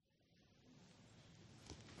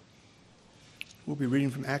We'll be reading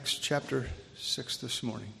from Acts chapter 6 this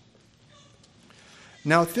morning.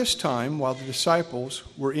 Now at this time, while the disciples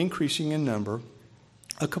were increasing in number,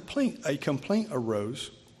 a complaint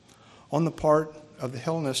arose on the part of the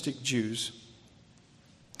Hellenistic Jews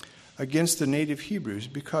against the native Hebrews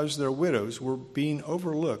because their widows were being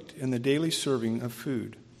overlooked in the daily serving of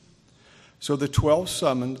food. So the 12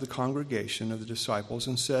 summoned the congregation of the disciples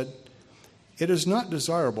and said, "It is not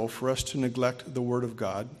desirable for us to neglect the word of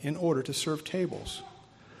God in order to serve tables.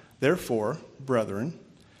 Therefore, brethren,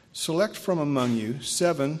 select from among you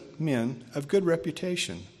 7 men of good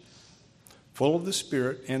reputation, full of the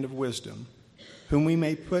Spirit and of wisdom, whom we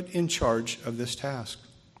may put in charge of this task.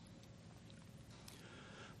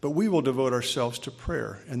 But we will devote ourselves to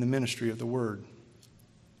prayer and the ministry of the word."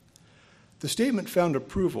 The statement found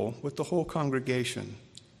approval with the whole congregation,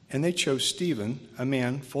 and they chose Stephen, a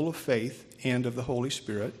man full of faith and of the Holy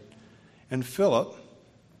Spirit, and Philip,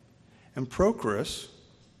 and Prochorus,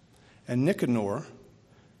 and Nicanor,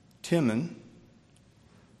 Timon,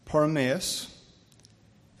 Parmenas,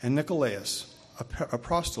 and Nicolaus, a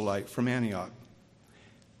proselyte from Antioch.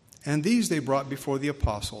 And these they brought before the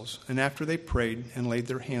apostles, and after they prayed and laid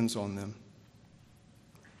their hands on them.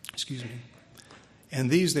 And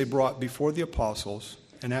these they brought before the apostles,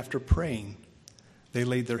 and after praying, they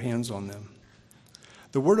laid their hands on them.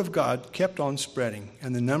 The word of God kept on spreading,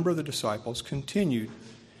 and the number of the disciples continued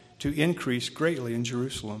to increase greatly in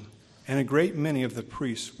Jerusalem, and a great many of the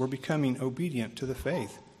priests were becoming obedient to the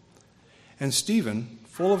faith. And Stephen,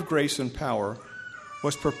 full of grace and power,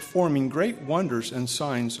 was performing great wonders and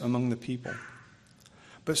signs among the people.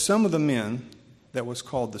 But some of the men, that was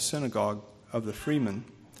called the synagogue of the freemen,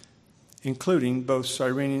 including both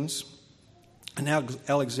Cyrenians and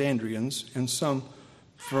Alexandrians and some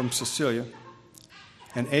from Cilicia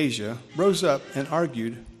and Asia, rose up and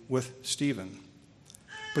argued with Stephen.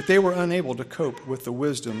 But they were unable to cope with the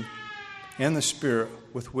wisdom and the spirit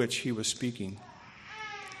with which he was speaking.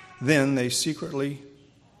 Then they secretly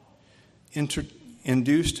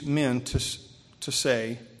induced men to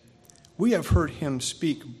say, "We have heard him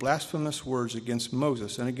speak blasphemous words against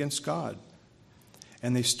Moses and against God."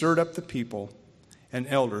 And they stirred up the people and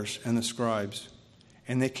elders and the scribes,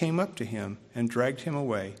 and they came up to him and dragged him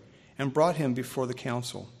away and brought him before the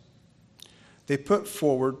council. They put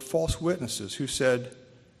forward false witnesses who said,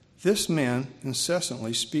 "This man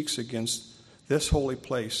incessantly speaks against this holy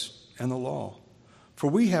place and the law. For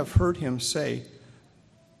we have heard him say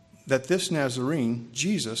that this Nazarene,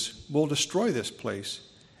 Jesus, will destroy this place,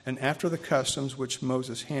 and after the customs which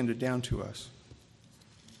Moses handed down to us."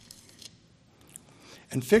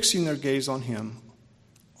 And fixing their gaze on him,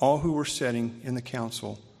 all who were sitting in the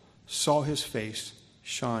council saw his face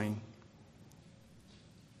shine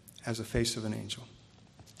as the face of an angel.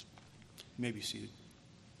 You may be seated.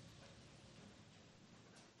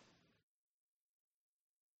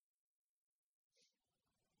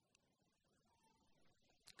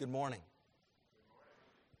 Good morning.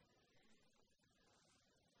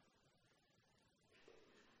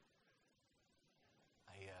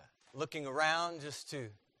 Looking around just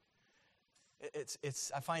to,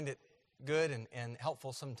 I find it good and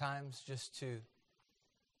helpful sometimes just to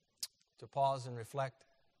pause and reflect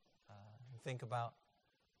and think about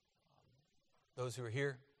those who are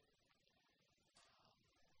here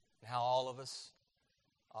and how all of us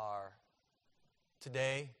are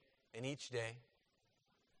today and each day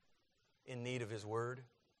in need of His Word.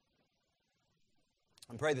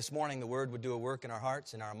 And pray this morning the Word would do a work in our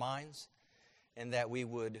hearts and our minds, and that we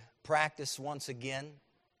would practice once again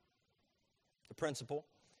the principle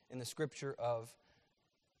in the Scripture of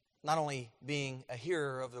not only being a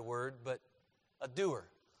hearer of the Word, but a doer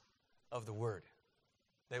of the Word.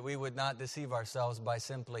 That we would not deceive ourselves by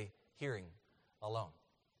simply hearing alone.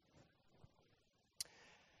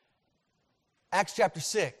 Acts chapter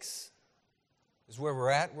 6 is where we're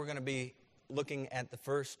at. We're going to be looking at the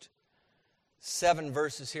first 7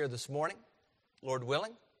 verses here this morning, Lord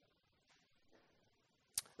willing.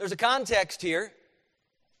 There's a context here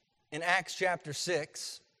in Acts chapter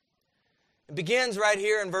 6. It begins right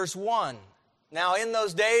here in verse 1. Now in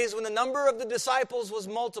those days when the number of the disciples was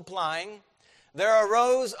multiplying, there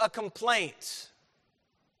arose a complaint.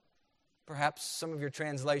 Perhaps some of your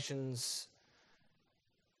translations,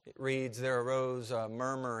 it reads, there arose a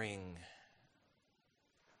murmuring.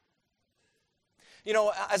 You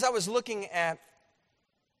know, as I was looking at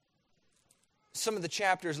some of the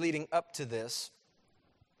chapters leading up to this,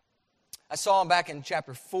 I saw back in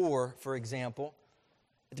chapter 4, for example,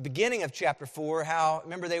 at the beginning of chapter 4, how,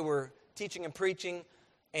 remember they were teaching and preaching,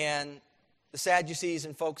 and the Sadducees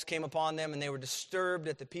and folks came upon them, and they were disturbed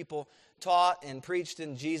that the people taught and preached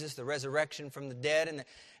in Jesus the resurrection from the dead. And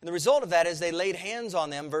the result of that is they laid hands on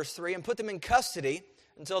them, verse 3, and put them in custody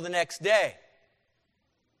until the next day.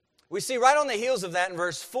 We see right on the heels of that in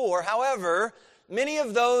verse 4, however, many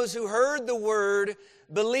of those who heard the word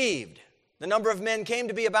believed. The number of men came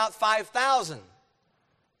to be about 5,000.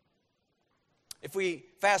 If we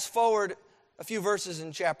fast forward a few verses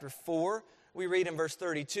in chapter 4, we read in verse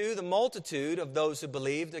 32, the multitude of those who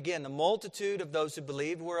believed, again, the multitude of those who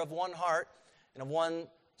believed were of one heart and of one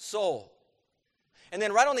soul. And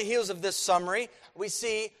then right on the heels of this summary, we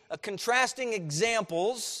see contrasting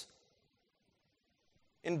examples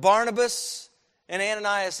in Barnabas and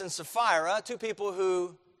Ananias and Sapphira, two people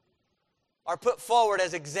who are put forward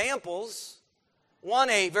as examples. One,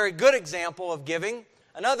 a very good example of giving.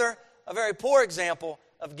 Another, a very poor example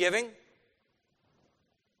of giving.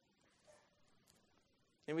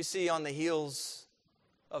 And we see on the heels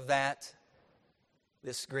of that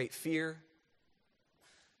this great fear.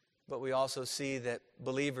 But we also see that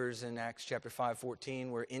believers in Acts chapter 5:14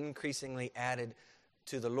 were increasingly added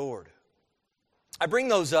to the Lord. I bring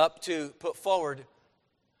those up to put forward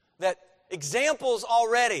that examples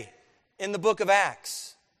already in the book of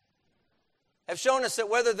Acts have shown us that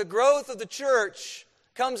whether the growth of the church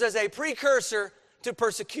comes as a precursor to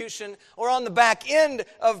persecution or on the back end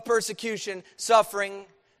of persecution, suffering,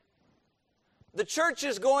 the church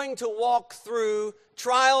is going to walk through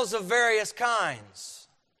trials of various kinds.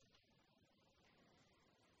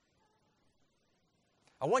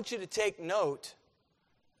 I want you to take note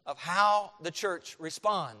of how the church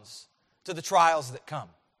responds to the trials that come.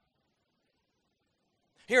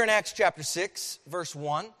 Here in Acts chapter 6, verse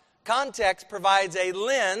 1, context provides a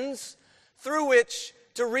lens through which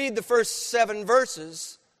to read the first 7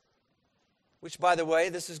 verses, which, by the way,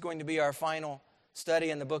 this is going to be our final study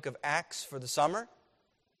in the book of Acts for the summer.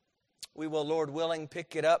 We will, Lord willing,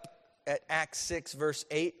 pick it up at Acts 6, verse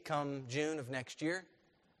 8, come June of next year.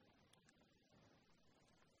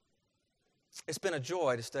 It's been a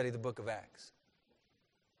joy to study the book of Acts.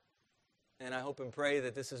 And I hope and pray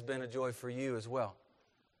that this has been a joy for you as well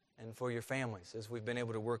and for your families as we've been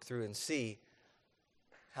able to work through and see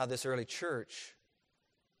how this early church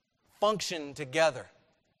functioned together,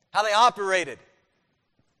 how they operated.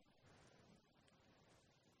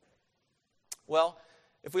 Well,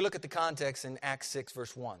 if we look at the context in Acts 6,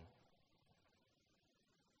 verse 1.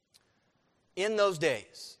 In those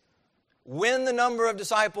days, when the number of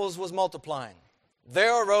disciples was multiplying,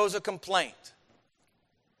 there arose a complaint.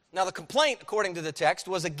 Now the complaint, according to the text,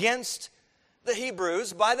 was against the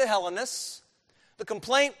Hebrews by the Hellenists. The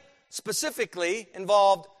complaint specifically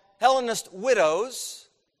involved Hellenist widows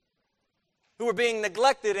who were being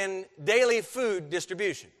neglected in daily food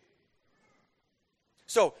distribution.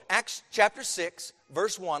 So, Acts chapter 6,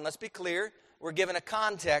 verse 1, let's be clear, we're given a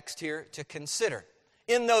context here to consider.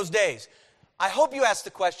 In those days. I hope you asked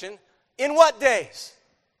the question, in what days?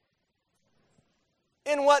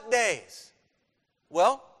 In what days?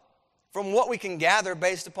 Well, from what we can gather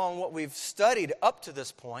based upon what we've studied up to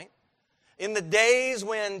this point, in the days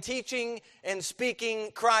when teaching and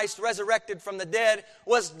speaking Christ resurrected from the dead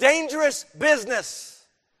was dangerous business.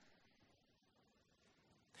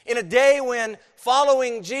 In a day when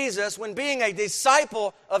following Jesus, when being a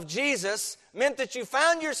disciple of Jesus, meant that you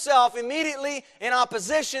found yourself immediately in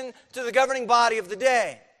opposition to the governing body of the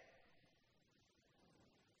day.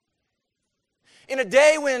 In a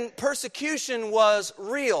day when persecution was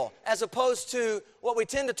real, as opposed to what we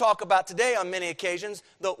tend to talk about today on many occasions,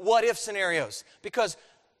 the what-if scenarios. Because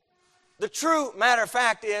the true matter of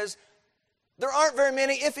fact is, there aren't very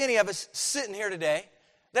many, if any of us, sitting here today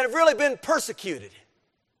that have really been persecuted.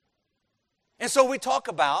 And so we talk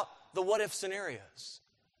about the what-if scenarios.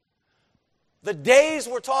 The days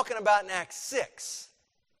we're talking about in Acts 6,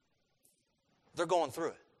 they're going through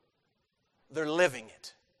it. They're living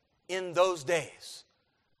it. In those days,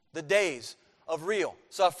 the days of real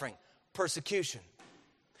suffering, persecution.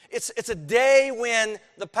 It's a day when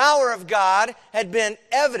the power of God had been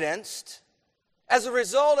evidenced as a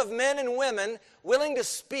result of men and women willing to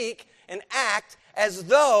speak and act as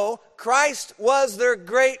though Christ was their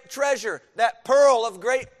great treasure, that pearl of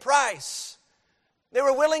great price. They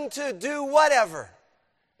were willing to do whatever.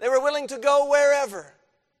 They were willing to go wherever.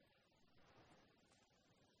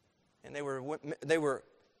 And they were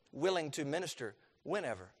willing to minister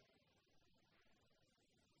whenever.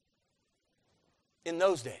 In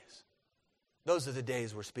those days. Those are the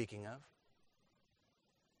days we're speaking of.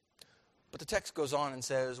 But the text goes on and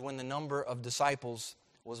says, when the number of disciples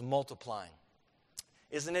was multiplying.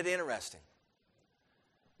 Isn't it interesting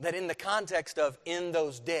that in the context of in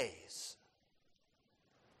those days,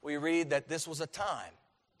 we read that this was a time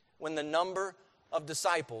when the number of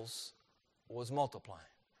disciples was multiplying.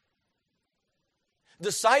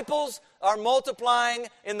 Disciples are multiplying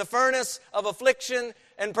in the furnace of affliction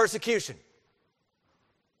and persecution.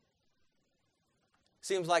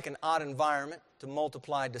 Seems like an odd environment to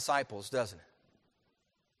multiply disciples, doesn't it?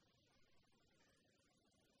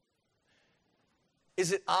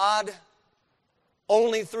 Is it odd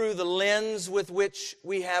only through the lens with which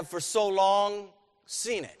we have for so long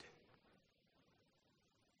seen it?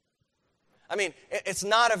 I mean, it's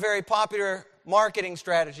not a very popular marketing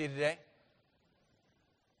strategy today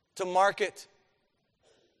to market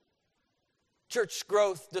church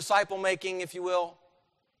growth, disciple making, if you will,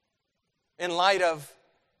 in light of,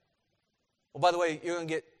 well, by the way, you're going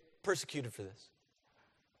to get persecuted for this.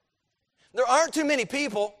 There aren't too many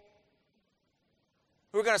people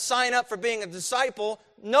who are going to sign up for being a disciple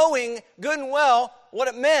knowing good and well what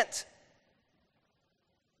it meant.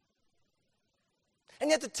 And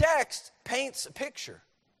yet the text paints a picture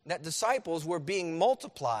that disciples were being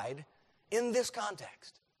multiplied in this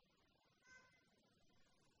context.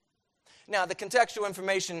 Now, the contextual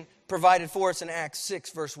information provided for us in Acts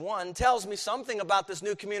 6, verse 1, tells me something about this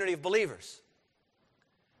new community of believers.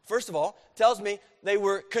 First of all, it tells me they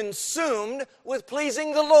were consumed with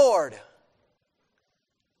pleasing the Lord.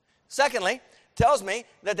 Secondly, it tells me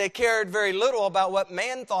that they cared very little about what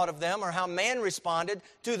man thought of them or how man responded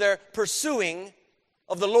to their pursuing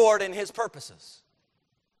of the Lord and His purposes.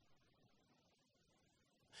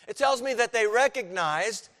 It tells me that they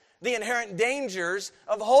recognized the inherent dangers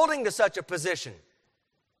of holding to such a position.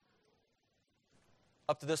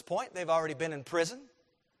 Up to this point, they've already been in prison.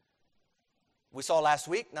 We saw last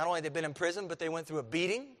week, not only have they been in prison, but they went through a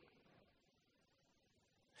beating.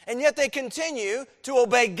 And yet they continue to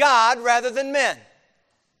obey God rather than men.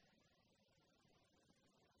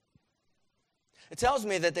 It tells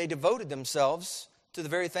me that they devoted themselves to the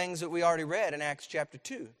very things that we already read in Acts chapter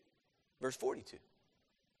 2, verse 42.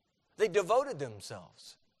 They devoted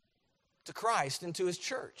themselves to Christ and to His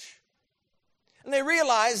church. And they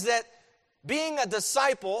realized that being a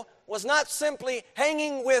disciple was not simply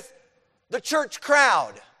hanging with the church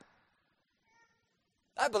crowd.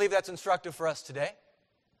 I believe that's instructive for us today.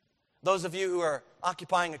 Those of you who are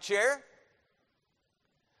occupying a chair,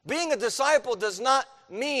 being a disciple does not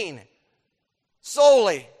mean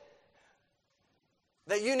solely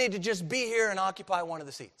that you need to just be here and occupy one of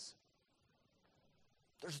the seats.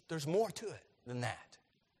 There's more to it than that.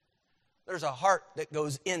 There's a heart that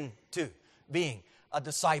goes into being a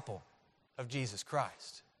disciple of Jesus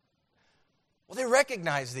Christ. Well, they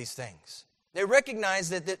recognize these things. They recognize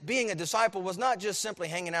that being a disciple was not just simply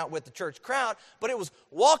hanging out with the church crowd, but it was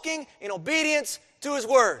walking in obedience to His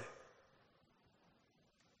Word.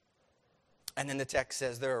 And then the text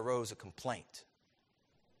says there arose a complaint.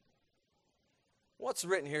 What's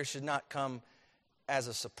written here should not come as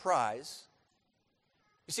a surprise.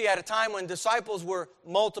 You see, at a time when disciples were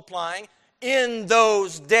multiplying, in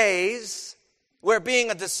those days, where being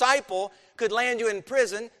a disciple could land you in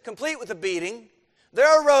prison, complete with a beating,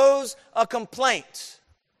 there arose a complaint.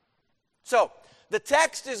 So, the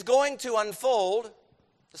text is going to unfold.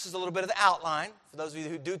 This is a little bit of the outline, for those of you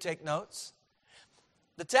who do take notes.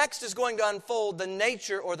 The text is going to unfold the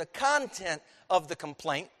nature or the content of the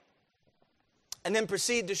complaint, and then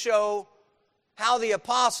proceed to show how the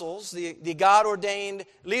apostles, the God-ordained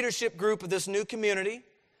leadership group of this new community,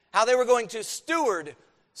 how they were going to steward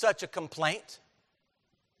such a complaint.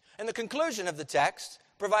 And the conclusion of the text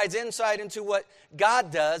provides insight into what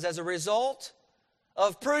God does as a result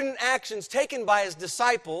of prudent actions taken by His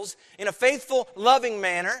disciples in a faithful, loving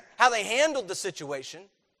manner, how they handled the situation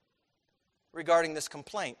regarding this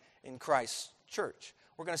complaint in Christ's church.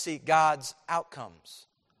 We're going to see God's outcomes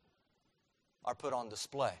are put on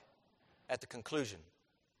display at the conclusion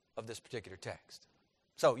of this particular text.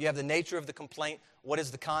 So you have the nature of the complaint. What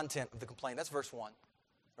is the content of the complaint? That's verse 1,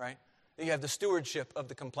 right? Then you have the stewardship of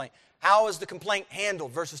the complaint. How is the complaint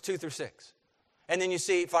handled? Verses 2 through 6. And then you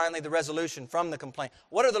see finally the resolution from the complaint.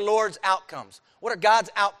 What are the Lord's outcomes? What are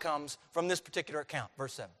God's outcomes from this particular account?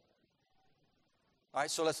 Verse 7. All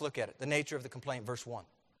right, so let's look at it. The nature of the complaint, verse 1.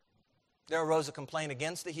 There arose a complaint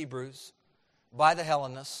against the Hebrews by the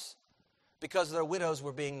Hellenists because their widows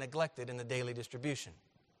were being neglected in the daily distribution.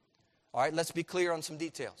 All right, let's be clear on some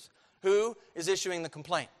details. Who is issuing the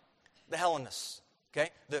complaint? The Hellenists, okay?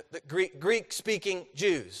 The Greek-speaking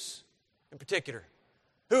Jews in particular.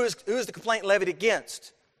 Who is the complaint levied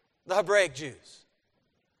against? The Hebraic Jews.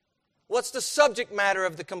 What's the subject matter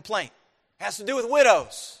of the complaint? It has to do with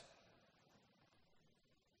widows.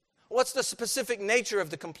 What's the specific nature of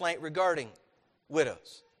the complaint regarding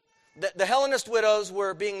widows? The Hellenist widows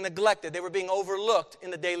were being neglected. They were being overlooked in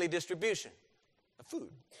the daily distribution of food.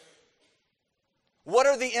 What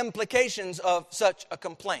are the implications of such a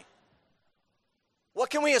complaint? What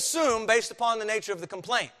can we assume based upon the nature of the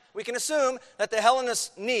complaint? We can assume that the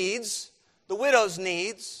Hellenist needs, the widow's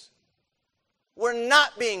needs, were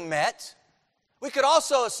not being met. We could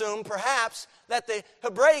also assume, perhaps, that the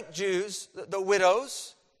Hebraic Jews, the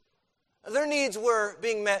widows, their needs were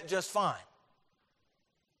being met just fine.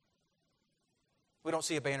 We don't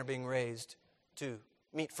see a banner being raised to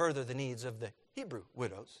meet further the needs of the Hebrew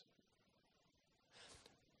widows.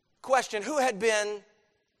 Question, who had been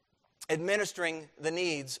administering the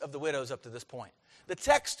needs of the widows up to this point? The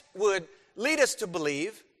text would lead us to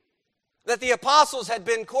believe that the apostles had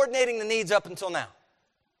been coordinating the needs up until now.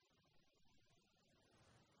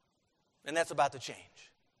 And that's about to change.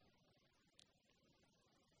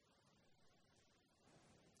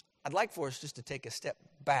 I'd like for us just to take a step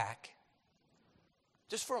back,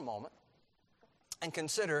 just for a moment, and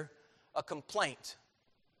consider a complaint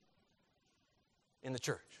in the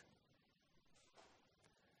church.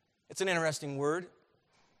 It's an interesting word.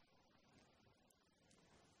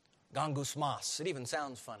 Gangusmas. It even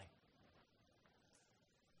sounds funny.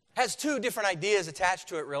 Has two different ideas attached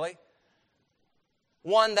to it, really.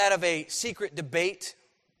 One, that of a secret debate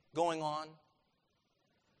going on,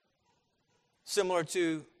 similar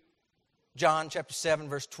to John chapter 7,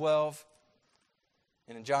 verse 12.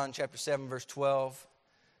 And in John chapter 7, verse 12,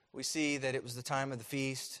 we see that it was the time of the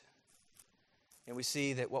feast. And we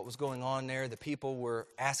see that what was going on there, the people were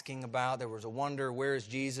asking about. There was a wonder, where is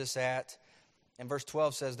Jesus at? And verse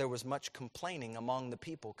 12 says there was much complaining among the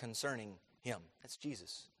people concerning him. That's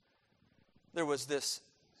Jesus. There was this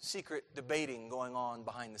secret debating going on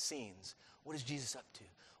behind the scenes. What is Jesus up to?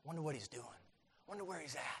 Wonder what he's doing. Wonder where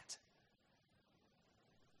he's at.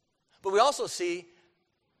 But we also see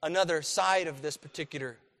another side of this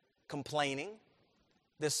particular complaining,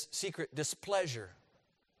 this secret displeasure.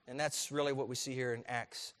 And that's really what we see here in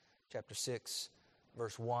Acts chapter 6,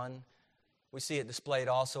 verse 1. We see it displayed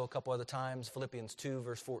also a couple other times, Philippians 2,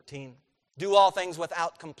 verse 14. Do all things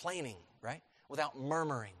without complaining, right? Without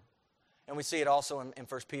murmuring. And we see it also in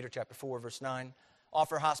 1 Peter chapter 4, verse 9.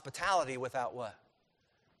 Offer hospitality without what?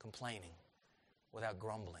 Complaining. Without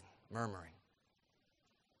grumbling, murmuring.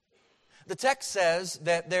 The text says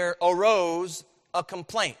that there arose a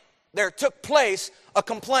complaint. There took place a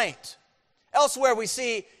complaint. Elsewhere we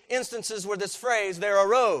see instances where this phrase, there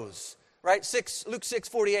arose, right? Luke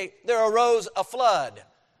 6:48, there arose a flood.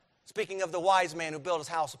 Speaking of the wise man who built his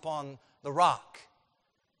house upon the rock.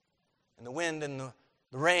 And the wind and the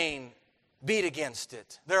rain beat against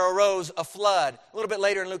it. There arose a flood. A little bit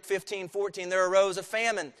later in Luke 15:14, there arose a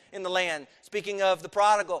famine in the land. Speaking of the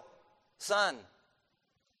prodigal son.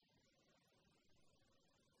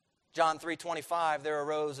 John 3:25, there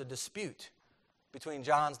arose a dispute between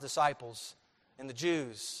John's disciples and the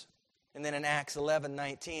Jews. And then in Acts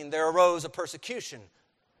 11:19, there arose a persecution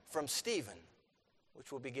from Stephen,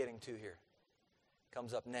 which we'll be getting to here.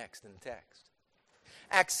 Comes up next in the text.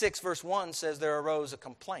 Acts 6 verse 1 says there arose a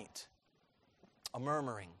complaint, a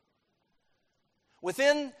murmuring.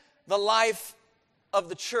 Within the life of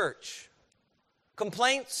the church,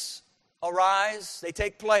 complaints arise, they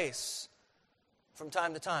take place from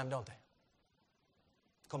time to time, don't they?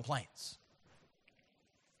 Complaints.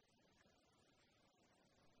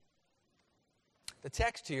 The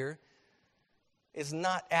text here is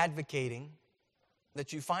not advocating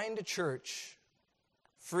that you find a church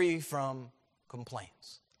free from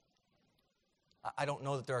complaints. I don't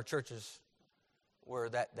know that there are churches where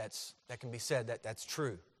that can be said that that's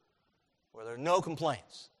true, where there are no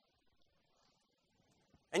complaints.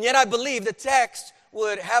 And yet I believe the text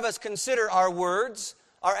would have us consider our words,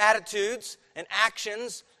 our attitudes, and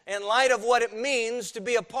actions in light of what it means to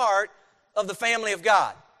be a part of the family of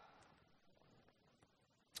God.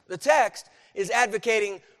 The text is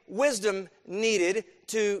advocating wisdom needed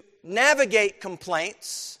to navigate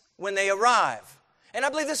complaints when they arrive. And I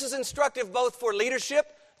believe this is instructive both for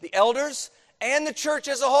leadership, the elders, and the church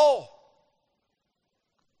as a whole.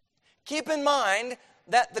 Keep in mind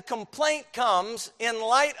that the complaint comes in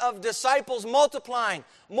light of disciples multiplying.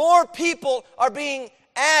 More people are being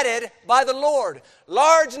added by the Lord.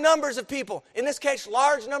 Large numbers of people, in this case,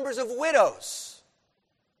 large numbers of widows,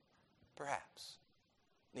 perhaps,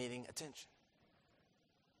 needing attention.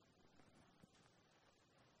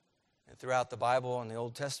 And throughout the Bible and the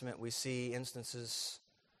Old Testament, we see instances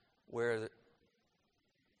where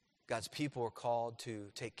God's people are called to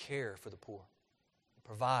take care for the poor,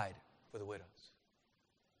 provide for the widows.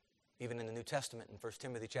 Even in the New Testament, in 1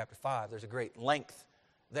 Timothy chapter 5, there's a great length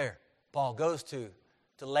there. Paul goes to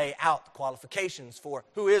to lay out the qualifications for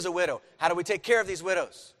who is a widow. How do we take care of these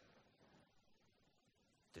widows?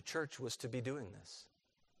 The church was to be doing this.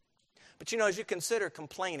 But as you consider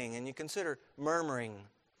complaining and you consider murmuring,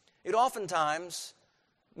 it oftentimes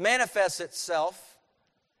manifests itself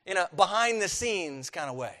in a behind-the-scenes kind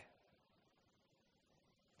of way.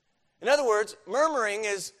 In other words, murmuring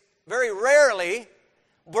is very rarely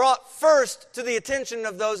brought first to the attention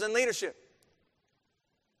of those in leadership.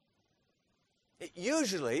 It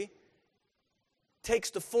usually takes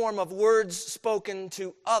the form of words spoken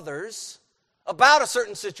to others about a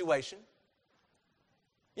certain situation.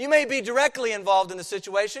 You may be directly involved in the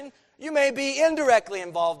situation. You may be indirectly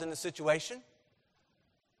involved in the situation.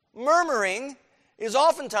 Murmuring is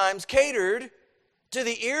oftentimes catered to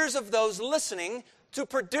the ears of those listening to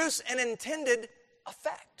produce an intended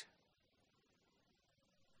effect.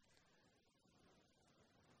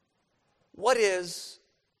 What is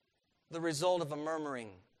the result of a murmuring,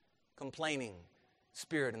 complaining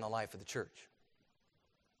spirit in the life of the church?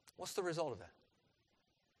 What's the result of that?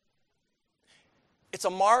 It's a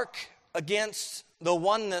mark against the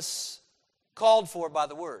oneness called for by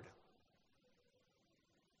the Word.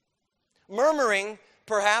 Murmuring,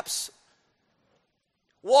 perhaps,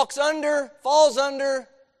 falls under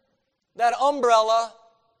that umbrella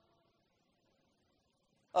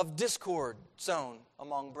of discord sown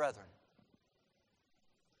among brethren.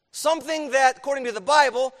 Something that, according to the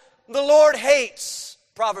Bible, the Lord hates.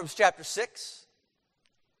 Proverbs chapter 6.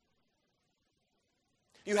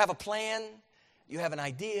 You have a plan, you have an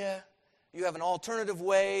idea, you have an alternative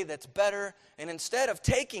way that's better, and instead of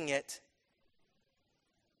taking it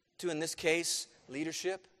to, in this case,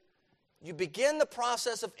 leadership, you begin the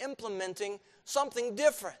process of implementing something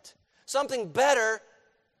different, something better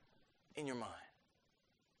in your mind.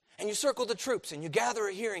 And you circle the troops and you gather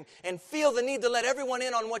a hearing and feel the need to let everyone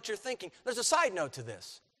in on what you're thinking. There's a side note to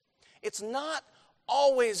this. It's not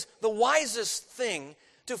always the wisest thing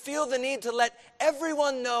to feel the need to let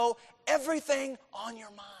everyone know everything on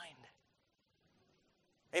your mind.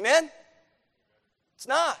 Amen? It's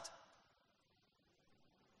not.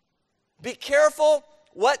 Be careful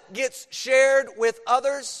what gets shared with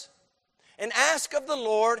others and ask of the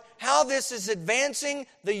Lord how this is advancing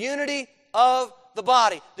the unity of the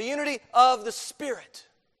body, the unity of the Spirit.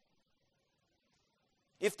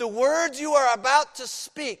 If the words you are about to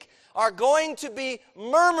speak are going to be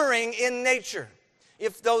murmuring in nature,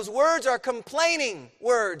 if those words are complaining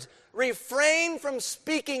words, refrain from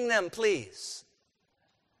speaking them, please.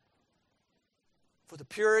 For the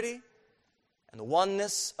purity and the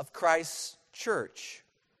oneness of Christ's church.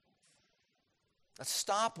 Let's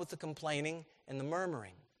stop with the complaining and the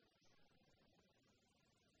murmuring.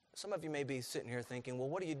 Some of you may be sitting here thinking, well,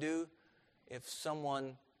 what do you do if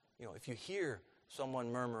someone, if you hear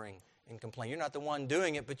someone murmuring and complaining? You're not the one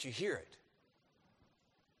doing it, but you hear it.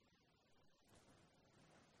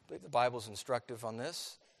 I believe the Bible's instructive on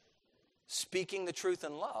this. Speaking the truth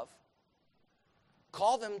in love,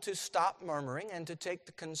 call them to stop murmuring and to take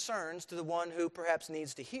the concerns to the one who perhaps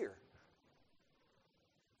needs to hear.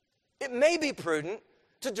 It may be prudent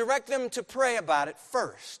to direct them to pray about it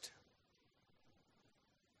first.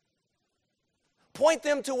 Point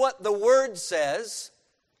them to what the Word says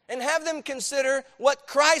and have them consider what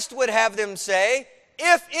Christ would have them say,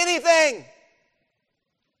 if anything.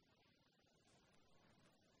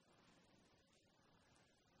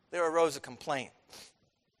 There arose a complaint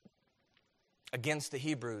against the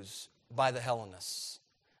Hebrews by the Hellenists.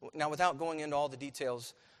 Now, without going into all the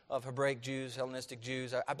details of Hebraic Jews, Hellenistic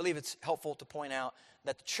Jews, I believe it's helpful to point out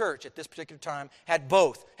that the church at this particular time had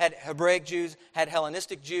both. Had Hebraic Jews, had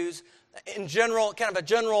Hellenistic Jews. In general, kind of a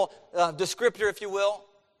general descriptor, if you will.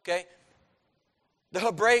 Okay? The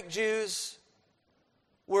Hebraic Jews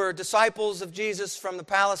were disciples of Jesus from the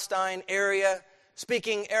Palestine area,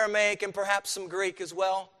 speaking Aramaic and perhaps some Greek as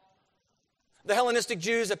well. The Hellenistic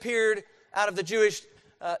Jews appeared out of the Jewish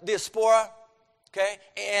diaspora, okay?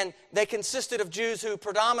 And they consisted of Jews who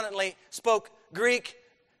predominantly spoke Greek.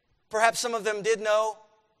 Perhaps some of them did know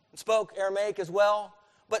and spoke Aramaic as well.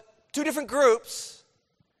 But two different groups,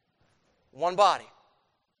 one body.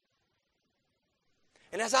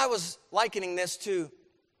 And as I was likening this to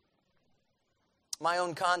my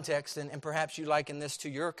own context, and perhaps you liken this to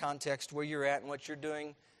your context, where you're at and what you're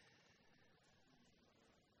doing,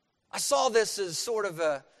 I saw this as sort of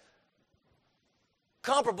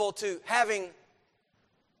comparable to having,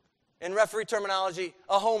 in referee terminology,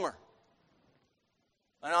 a homer.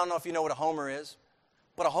 And I don't know if you know what a homer is,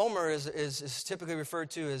 but a homer is typically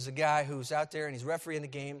referred to as a guy who's out there and he's refereeing the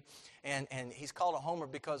game, and he's called a homer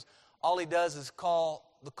because all he does is call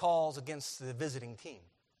the calls against the visiting team.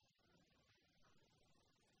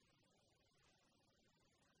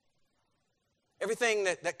 Everything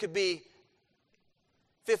that could be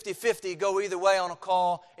 50-50, go either way on a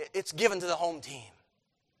call, it's given to the home team.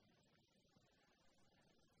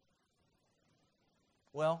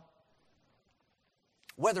 Well,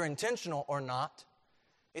 whether intentional or not,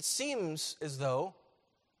 it seems as though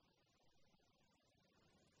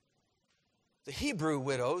the Hebrew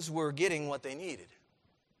widows were getting what they needed.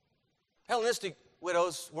 Hellenistic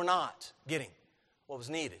widows were not getting what was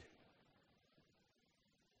needed.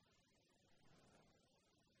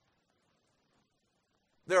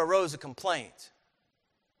 There arose a complaint.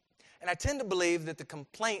 And I tend to believe that the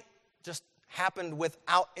complaint just happened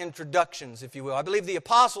without introductions, if you will. I believe the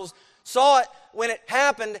apostles saw it when it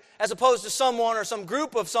happened, as opposed to someone or some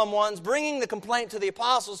group of someone's bringing the complaint to the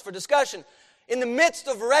apostles for discussion. In the midst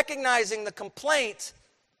of recognizing the complaint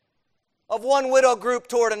of one widow group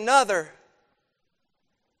toward another,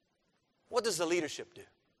 what does the leadership do?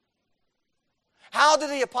 How do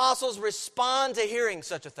the apostles respond to hearing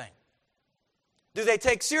such a thing? Do they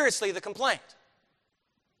take seriously the complaint?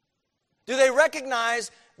 Do they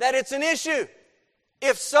recognize that it's an issue?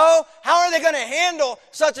 If so, how are they going to handle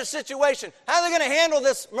such a situation? How are they going to handle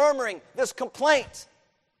this murmuring, this complaint?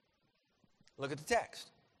 Look at the text.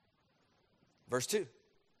 Verse 2.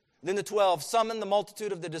 Then the 12 summoned the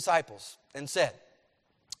multitude of the disciples and said,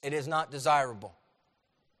 "It is not desirable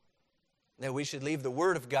that we should leave the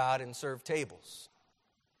word of God and serve tables."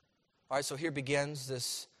 All right, so here begins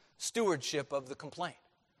this stewardship of the complaint.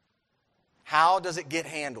 How does it get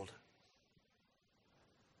handled?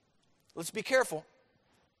 Let's be careful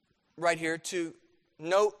right here to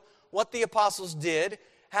note what the apostles did,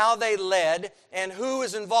 how they led, and who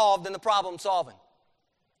is involved in the problem solving.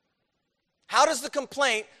 How does the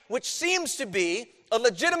complaint, which seems to be a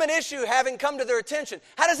legitimate issue having come to their attention,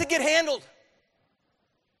 how does it get handled?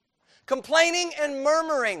 Complaining and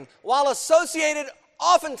murmuring, while associated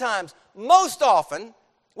oftentimes, most often,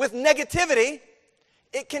 with negativity,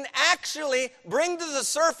 it can actually bring to the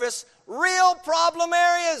surface real problem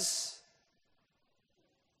areas.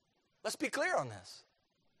 Let's be clear on this.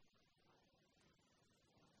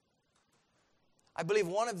 I believe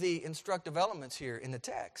one of the instructive elements here in the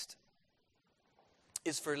text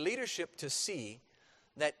is for leadership to see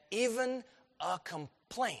that even a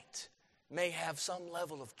complaint may have some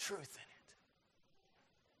level of truth in it.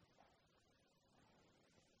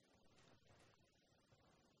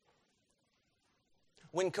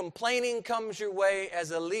 When complaining comes your way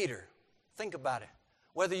as a leader, think about it.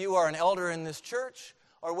 Whether you are an elder in this church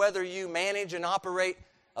or whether you manage and operate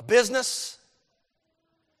a business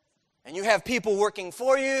and you have people working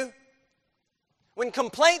for you, when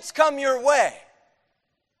complaints come your way,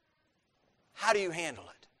 how do you handle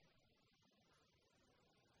it?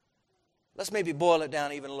 Let's maybe boil it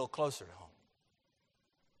down even a little closer to home.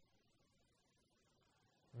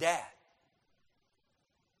 Dad,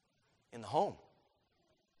 in the home,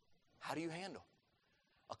 how do you handle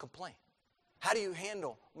a complaint? How do you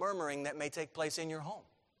handle murmuring that may take place in your home?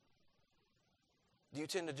 Do you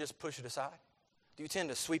tend to just push it aside? Do you tend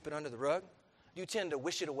to sweep it under the rug? Do you tend to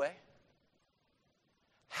wish it away?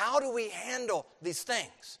 How do we handle these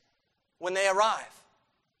things when they arrive?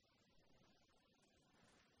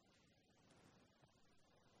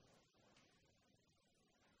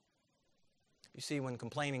 You see, when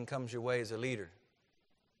complaining comes your way as a leader,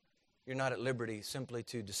 you're not at liberty simply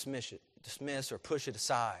to dismiss or push it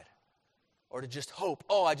aside, or to just hope,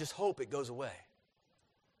 I just hope it goes away.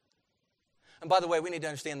 And by the way, we need to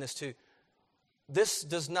understand this too. This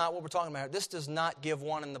does not, what we're talking about here, this does not give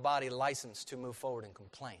one in the body license to move forward and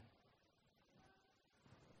complain.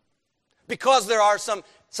 Because there are some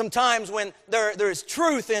times when there is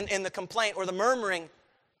truth in the complaint or the murmuring,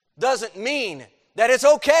 doesn't mean that it's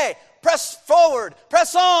okay. Press forward,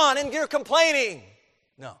 press on in your complaining.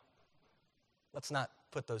 No. Let's not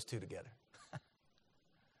put those two together.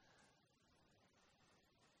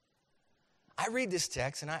 I read this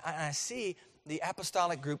text and I see the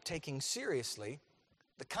apostolic group taking seriously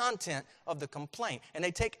the content of the complaint. And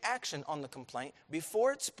they take action on the complaint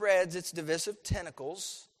before it spreads its divisive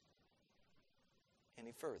tentacles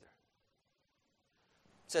any further.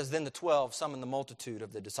 It says, then the 12 summoned the multitude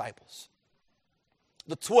of the disciples.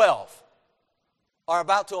 The 12 are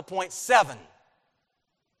about to appoint 7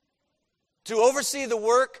 to oversee the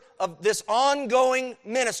work of this ongoing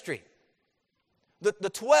ministry. The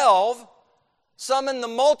 12 summoned the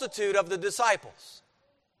multitude of the disciples.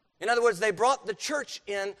 In other words, they brought the church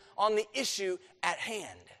in on the issue at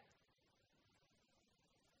hand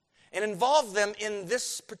and involved them in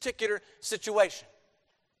this particular situation.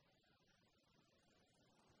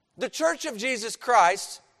 The Church of Jesus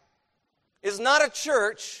Christ is not a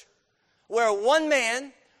church where one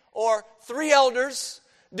man or 3 elders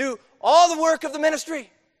do all the work of the ministry?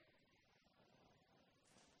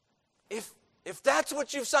 If that's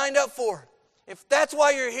what you've signed up for, if that's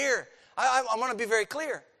why you're here, I want to be very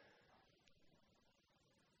clear.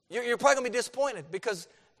 You're probably going to be disappointed, because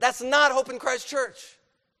that's not Hope in Christ Church.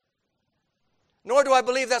 Nor do I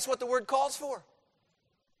believe that's what the Word calls for.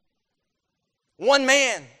 One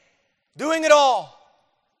man doing it all.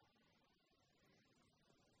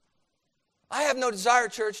 I have no desire,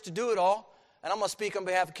 church, to do it all. And I'm going to speak on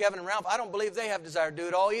behalf of Kevin and Ralph. I don't believe they have desire to do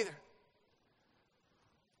it all either.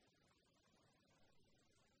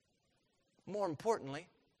 More importantly,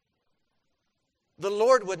 the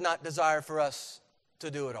Lord would not desire for us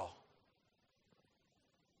to do it all.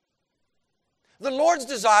 The Lord's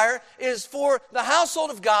desire is for the household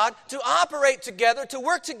of God to operate together, to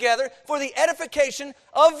work together for the edification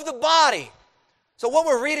of the body. So what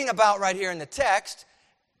we're reading about right here in the text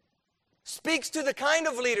speaks to the kind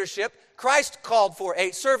of leadership Christ called for,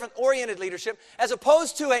 a servant-oriented leadership, as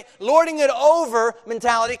opposed to a lording it over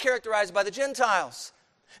mentality characterized by the Gentiles.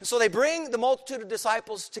 And so they bring the multitude of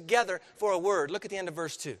disciples together for a word. Look at the end of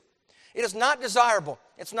verse 2. It is not desirable.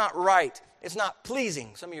 It's not right. It's not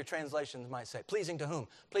pleasing. Some of your translations might say, pleasing to whom?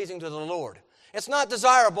 Pleasing to the Lord. It's not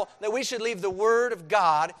desirable that we should leave the Word of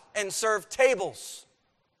God and serve tables.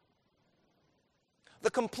 The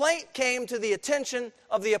complaint came to the attention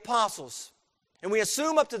of the apostles. And we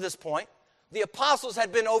assume up to this point, the apostles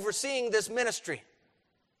had been overseeing this ministry.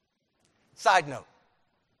 Side note,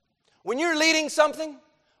 when you're leading something,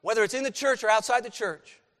 whether it's in the church or outside the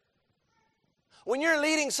church, when you're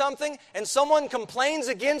leading something and someone complains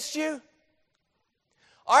against you,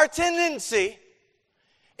 our tendency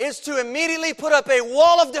is to immediately put up a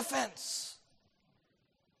wall of defense.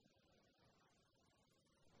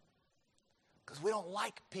 Because we don't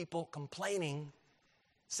like people complaining,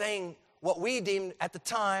 saying what we deemed at the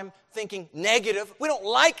time, thinking negative. We don't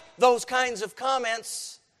like those kinds of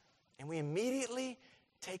comments, and we immediately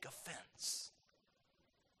take offense.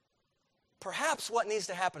 Perhaps what needs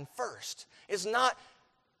to happen first is not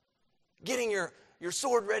getting your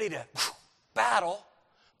sword ready to battle.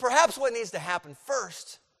 Perhaps what needs to happen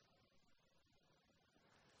first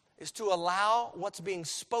is to allow what's being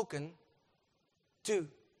spoken to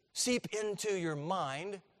seep into your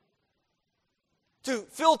mind, to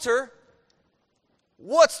filter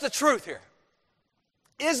what's the truth here.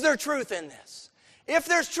 Is there truth in this? If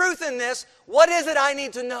there's truth in this, what is it I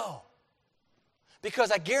need to know?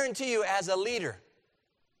 Because I guarantee you, as a leader,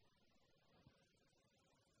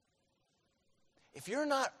 if you're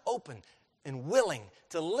not open and willing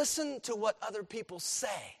to listen to what other people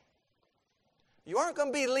say, you aren't going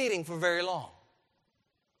to be leading for very long.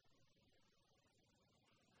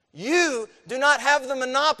 You do not have the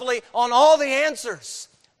monopoly on all the answers.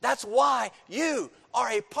 That's why you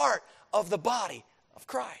are a part of the body of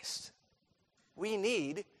Christ. We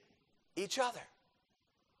need each other.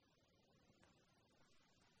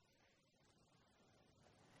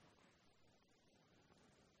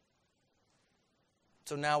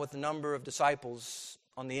 So now, with the number of disciples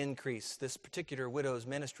on the increase, this particular widow's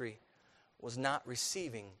ministry was not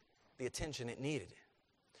receiving the attention it needed.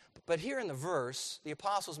 But here in the verse, the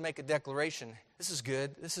apostles make a declaration. This is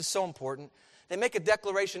good. This is so important. They make a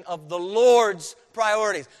declaration of the Lord's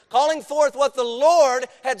priorities, calling forth what the Lord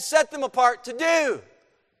had set them apart to do.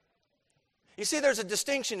 You see, there's a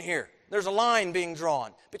distinction here. There's a line being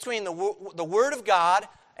drawn between the Word of God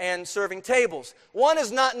and serving tables. One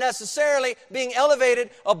is not necessarily being elevated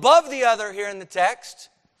above the other here in the text.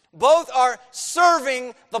 Both are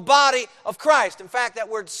serving the body of Christ. In fact, that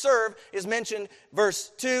word serve is mentioned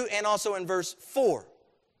verse 2 and also in verse 4.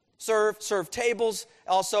 Serve tables,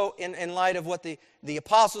 also in light of what the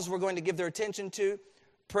apostles were going to give their attention to,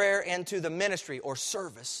 prayer, and to the ministry or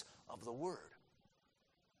service of the Word.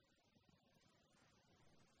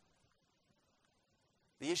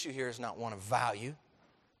 The issue here is not one of value.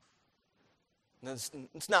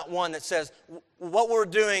 It's not one that says what we're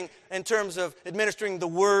doing in terms of administering the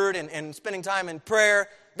Word and spending time in prayer,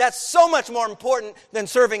 that's so much more important than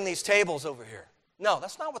serving these tables over here. No,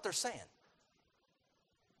 that's not what they're saying.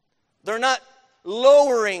 They're not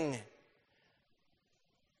lowering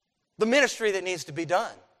the ministry that needs to be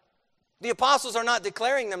done. The apostles are not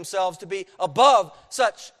declaring themselves to be above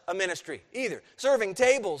such a ministry either. Serving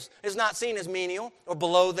tables is not seen as menial or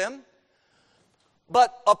below them.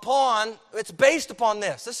 But it's based upon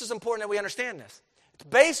this. This is important that we understand this. It's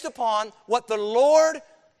based upon what the Lord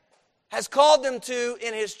has called them to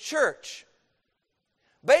in His church.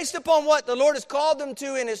 Based upon what the Lord has called them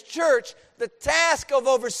to in His church, the task of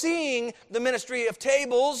overseeing the ministry of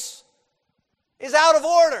tables is out of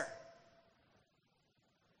order.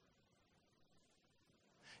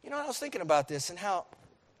 I was thinking about this and how,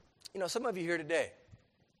 some of you here today,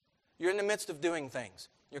 you're in the midst of doing things.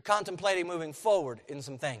 You're contemplating moving forward in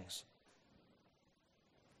some things.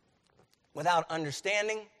 Without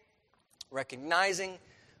understanding, recognizing,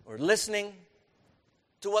 or listening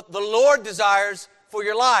to what the Lord desires for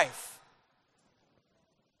your life.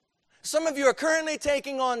 Some of you are currently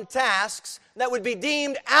taking on tasks that would be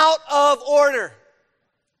deemed out of order.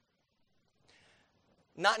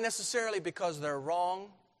 Not necessarily because they're wrong,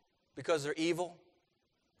 because they're evil,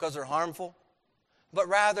 because they're harmful, but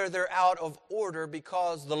rather they're out of order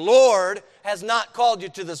because the Lord has not called you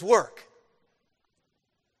to this work.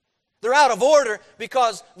 They're out of order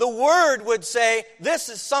because the Word would say, this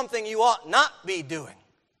is something you ought not be doing.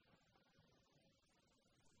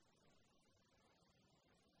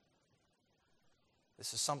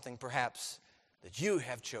 This is something perhaps that you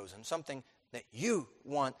have chosen, something that you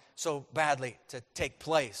want so badly to take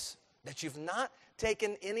place, that you've not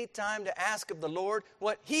taken any time to ask of the Lord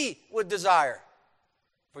what He would desire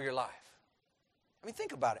for your life. I mean,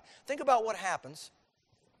 think about it. Think about what happens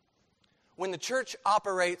when the church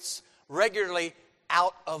operates regularly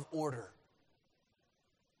out of order.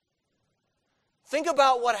 Think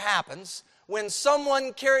about what happens when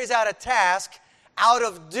someone carries out a task out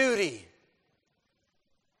of duty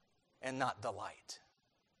and not delight.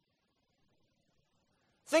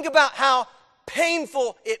 Think about how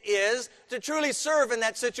painful it is to truly serve in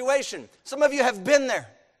that situation. Some of you have been there.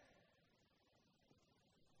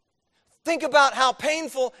 Think about how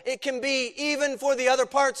painful it can be even for the other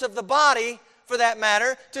parts of the body, for that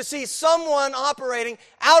matter, to see someone operating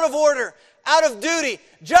out of order, out of duty,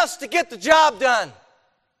 just to get the job done.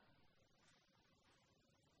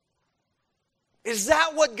 Is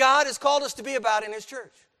that what God has called us to be about in His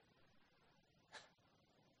church?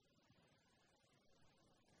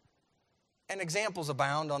 And examples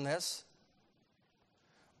abound on this.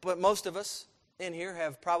 But most of us in here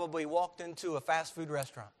have probably walked into a fast food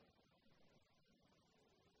restaurant.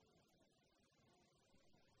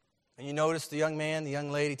 And you notice the young man, the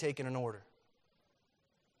young lady taking an order.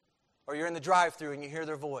 Or you're in the drive-thru and you hear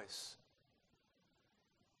their voice.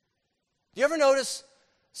 Do you ever notice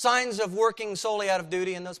signs of working solely out of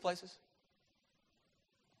duty in those places?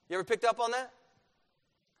 You ever picked up on that?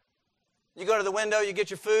 You go to the window, you get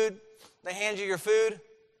your food, they hand you your food,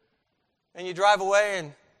 and you drive away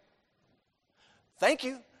and, thank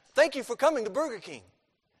you for coming to Burger King.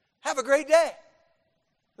 Have a great day.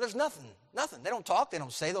 There's nothing. They don't talk, they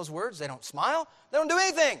don't say those words, they don't smile, they don't do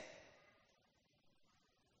anything.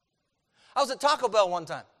 I was at Taco Bell one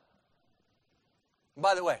time.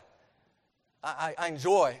 By the way, I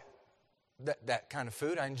enjoy that kind of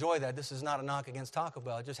food. I enjoy that. This is not a knock against Taco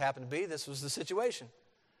Bell. It just happened to be, this was the situation.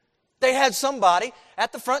 They had somebody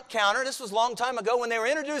at the front counter, this was a long time ago, when they were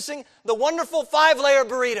introducing the wonderful 5-layer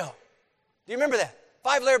burrito. Do you remember that?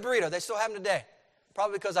 5-layer burrito. They still have them today.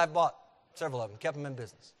 Probably because I bought several of them, kept them in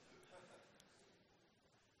business.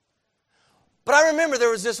 But I remember there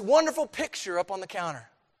was this wonderful picture up on the counter.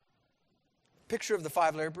 Picture of the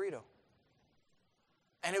 5-layer burrito.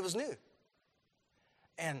 And it was new.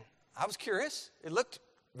 And I was curious. It looked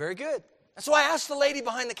very good. And so I asked the lady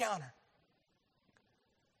behind the counter,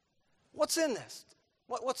 what's in this?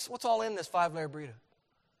 What's all in this 5-layer burrito?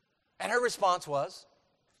 And her response was,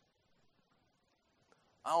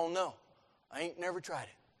 I don't know. I ain't never tried it.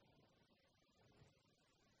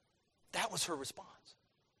 That was her response.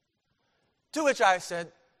 To which I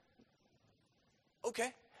said,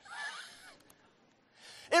 okay.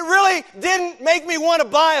 It really didn't make me want to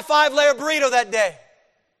buy a 5-layer burrito that day.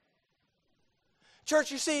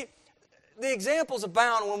 Church, you see, the examples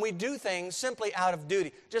abound when we do things simply out of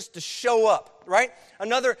duty, just to show up, right?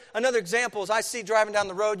 Another example is I see driving down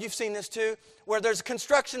the road, you've seen this too, where there's a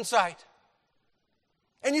construction site.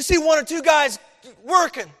 And you see 1 or 2 guys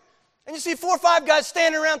working. And you see 4 or 5 guys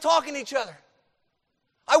standing around talking to each other.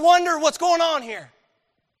 I wonder what's going on here.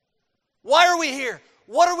 Why are we here?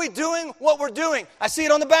 What are we doing what we're doing? I see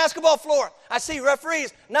it on the basketball floor. I see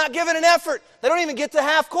referees not giving an effort. They don't even get to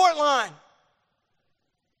half-court line.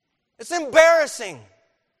 It's embarrassing.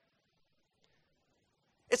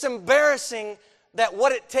 It's embarrassing that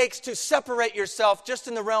what it takes to separate yourself just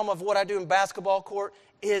in the realm of what I do in basketball court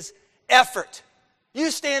is effort.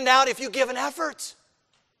 You stand out if you give an effort.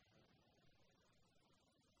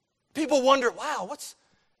 People wonder, wow, what's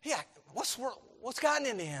gotten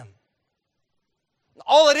into him?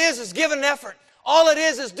 All it is giving an effort. All it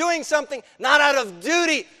is doing something not out of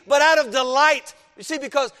duty, but out of delight. You see,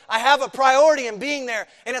 because I have a priority in being there,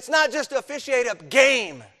 and it's not just to officiate a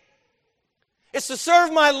game. It's to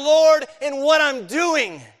serve my Lord in what I'm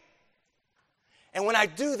doing. And when I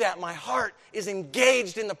do that, my heart is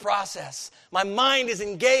engaged in the process. My mind is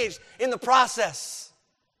engaged in the process.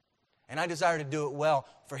 And I desire to do it well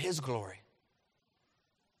for His glory.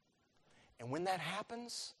 And when that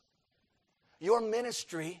happens, your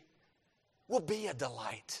ministry will be a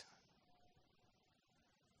delight.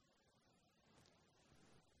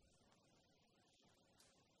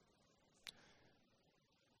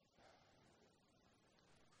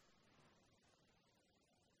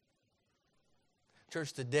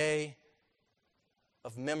 Church, the day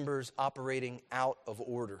of members operating out of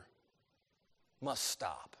order must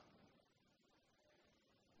stop.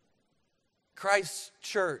 Christ's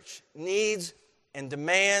church needs and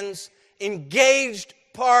demands engaged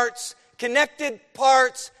parts, connected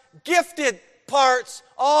parts, gifted parts,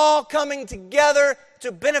 all coming together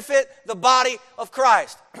to benefit the body of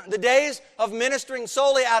Christ. The days of ministering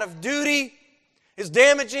solely out of duty is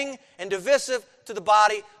damaging and divisive to the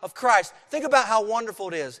body of Christ. Think about how wonderful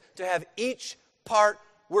it is to have each part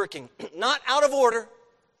working, not out of order,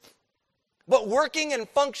 but working and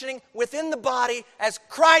functioning within the body as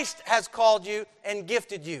Christ has called you and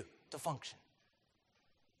gifted you to function.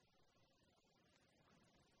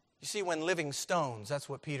 You see, when living stones, that's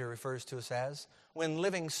what Peter refers to us as, when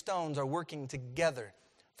living stones are working together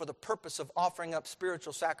for the purpose of offering up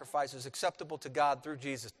spiritual sacrifices acceptable to God through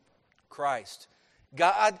Jesus Christ,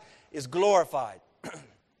 God is glorified.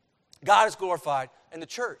 God is glorified, and the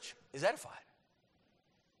church is edified.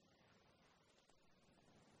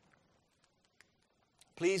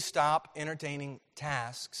 Please stop entertaining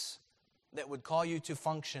tasks that would call you to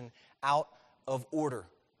function out of order,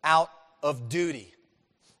 out of duty,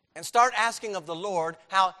 and start asking of the Lord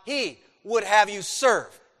how He would have you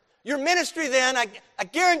serve. Your ministry then, I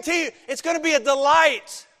guarantee you, it's going to be a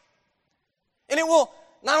delight. And it will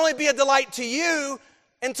not only be a delight to you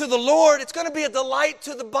and to the Lord, it's going to be a delight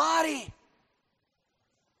to the body.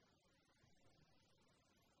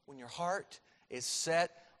 When your heart is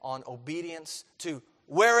set on obedience to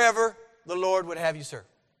wherever the Lord would have you serve.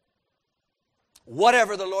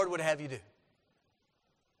 Whatever the Lord would have you do.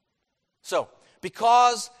 So,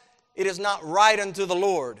 because it is not right unto the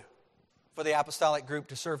Lord for the apostolic group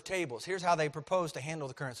to serve tables, here's how they propose to handle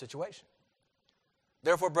the current situation.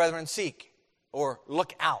 Therefore, brethren, seek or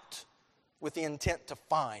look out with the intent to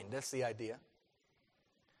find. That's the idea.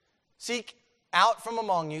 Seek out from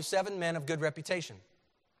among you 7 men of good reputation,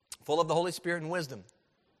 full of the Holy Spirit and wisdom,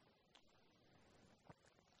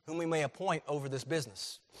 whom we may appoint over this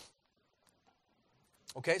business.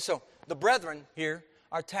 Okay, so the brethren here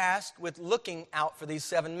are tasked with looking out for these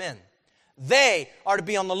 7 men. They are to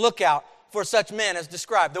be on the lookout for such men as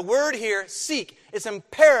described. The word here, seek, is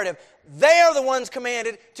imperative. They are the ones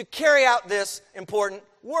commanded to carry out this important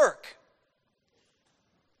work.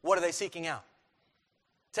 What are they seeking out?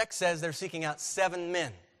 Text says they're seeking out 7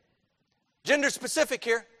 men. Gender specific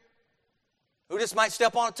here. Who just might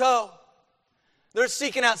step on a toe. They're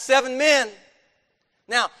seeking out 7 men.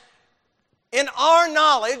 Now, in our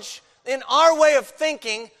knowledge, in our way of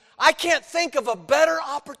thinking, I can't think of a better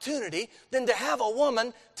opportunity than to have a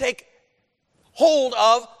woman take hold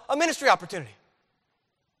of a ministry opportunity.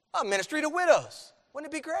 A ministry to widows.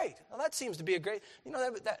 Wouldn't it be great? Well, that seems to be a great,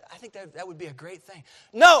 I think that would be a great thing.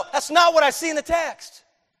 No, that's not what I see in the text.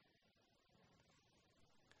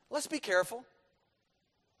 Let's be careful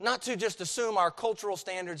not to just assume our cultural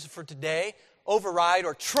standards for today override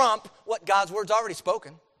or trump what God's Word's already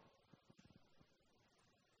spoken.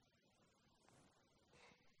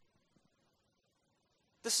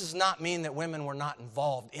 This does not mean that women were not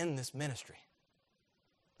involved in this ministry.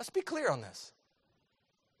 Let's be clear on this.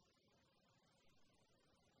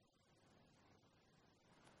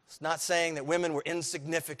 It's not saying that women were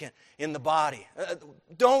insignificant in the body.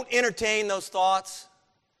 Don't entertain those thoughts.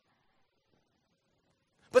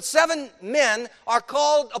 But 7 men are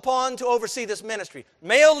called upon to oversee this ministry.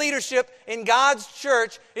 Male leadership in God's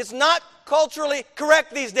church is not culturally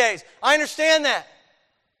correct these days. I understand that.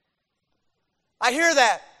 I hear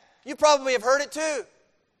that. You probably have heard it too.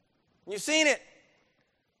 You've seen it.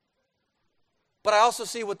 But I also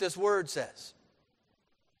see what this word says.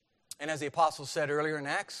 And as the apostles said earlier in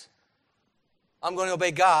Acts, I'm going to obey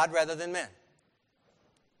God rather than men.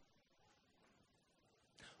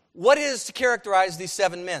 What is to characterize these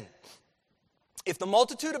 7 men? If the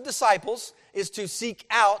multitude of disciples is to seek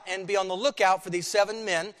out and be on the lookout for these 7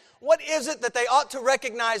 men, what is it that they ought to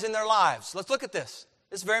recognize in their lives? Let's look at this.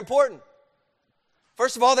 This is very important.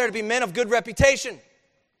 First of all, they're to be men of good reputation.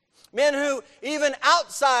 Men who, even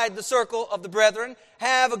outside the circle of the brethren,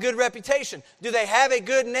 have a good reputation. Do they have a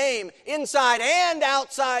good name inside and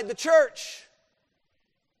outside the church?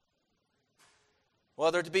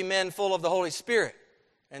 Well, they're to be men full of the Holy Spirit.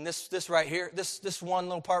 And this right here, this one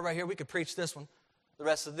little part right here, we could preach this one the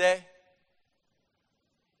rest of the day.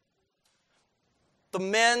 The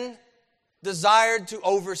men desired to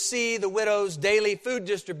oversee the widow's daily food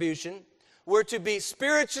distribution were to be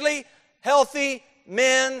spiritually healthy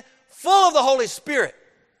men full of the Holy Spirit.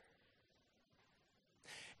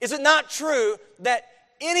 Is it not true that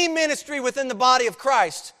any ministry within the body of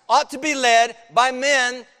Christ ought to be led by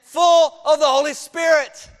men full of the Holy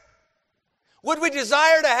Spirit? Would we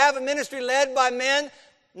desire to have a ministry led by men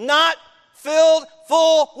not filled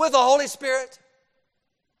full with the Holy Spirit?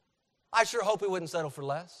 I sure hope we wouldn't settle for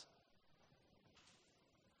less.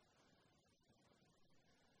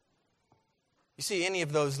 You see, any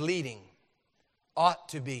of those leading ought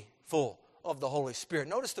to be full of the Holy Spirit.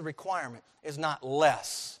 Notice the requirement is not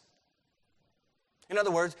less. In other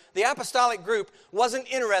words, the apostolic group wasn't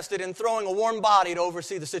interested in throwing a warm body to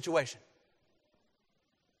oversee the situation.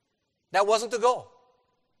 That wasn't the goal.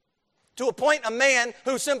 To appoint a man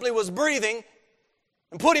who simply was breathing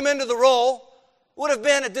and put him into the role would have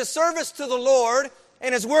been a disservice to the Lord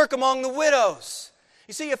and His work among the widows.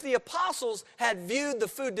 You see, if the apostles had viewed the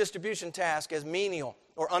food distribution task as menial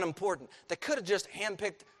or unimportant, they could have just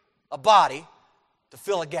handpicked a body to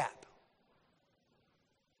fill a gap.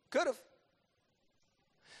 Could have.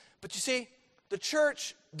 But you see, the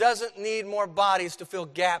church doesn't need more bodies to fill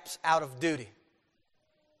gaps out of duty.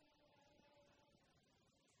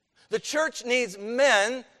 The church needs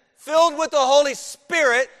men filled with the Holy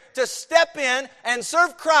Spirit to step in and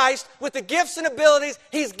serve Christ with the gifts and abilities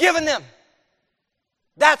He's given them.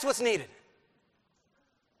 That's what's needed.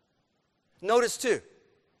 Notice, too,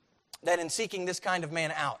 that in seeking this kind of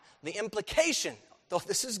man out, the implication, though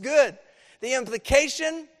this is good, the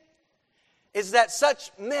implication is that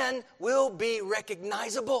such men will be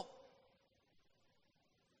recognizable.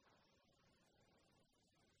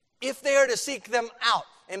 If they are to seek them out,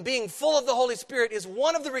 and being full of the Holy Spirit is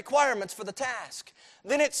one of the requirements for the task,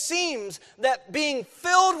 then it seems that being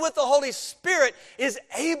filled with the Holy Spirit is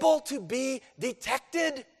able to be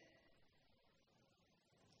detected.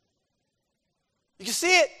 You can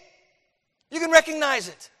see it. You can recognize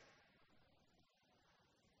it.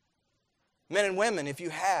 Men and women, if you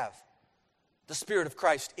have the Spirit of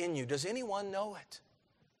Christ in you, does anyone know it?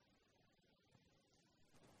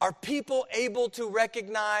 Are people able to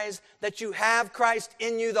recognize that you have Christ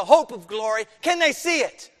in you, the hope of glory? Can they see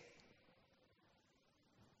it?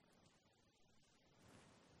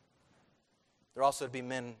 There are also to be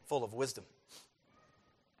men full of wisdom.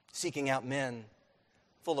 Seeking out men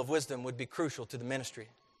full of wisdom would be crucial to the ministry.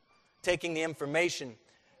 Taking the information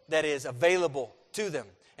that is available to them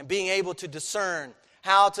and being able to discern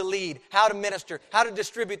how to lead, how to minister, how to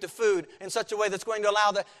distribute the food in such a way that's going to allow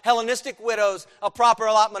the Hellenistic widows a proper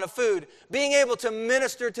allotment of food. Being able to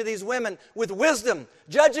minister to these women with wisdom,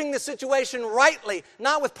 judging the situation rightly,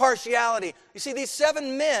 not with partiality. You see, these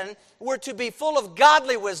 7 men were to be full of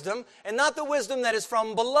godly wisdom and not the wisdom that is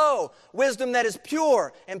from below. Wisdom that is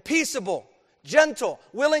pure and peaceable, gentle,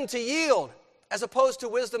 willing to yield, as opposed to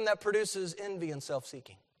wisdom that produces envy and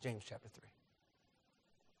self-seeking. James chapter 3.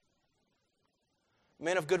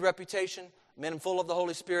 Men of good reputation, men full of the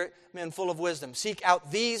Holy Spirit, men full of wisdom. Seek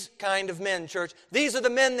out these kind of men, church. These are the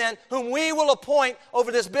men then whom we will appoint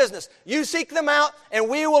over this business. You seek them out and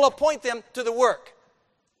we will appoint them to the work.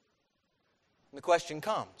 And the question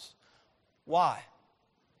comes, why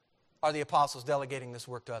are the apostles delegating this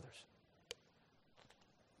work to others?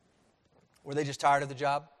 Were they just tired of the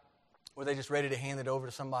job? Were they just ready to hand it over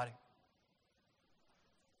to somebody?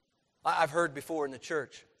 I've heard before in the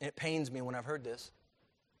church, and it pains me when I've heard this,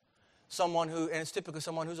 someone who, and it's typically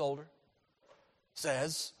someone who's older,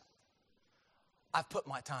 says, I've put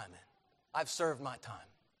my time in. I've served my time.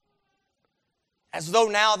 As though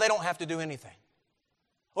now they don't have to do anything.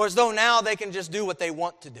 Or as though now they can just do what they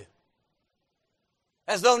want to do.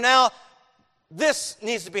 As though now this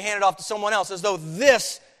needs to be handed off to someone else. As though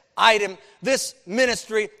this item, this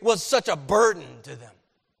ministry was such a burden to them.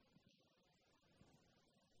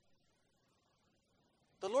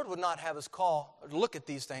 The Lord would not have us look at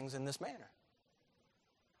these things in this manner.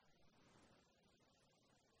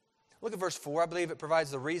 Look at verse 4. I believe it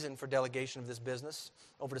provides the reason for delegation of this business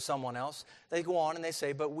over to someone else. They go on and they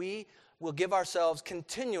say, but we will give ourselves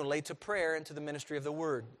continually to prayer and to the ministry of the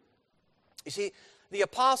word. You see, the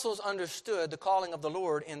apostles understood the calling of the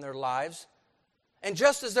Lord in their lives. And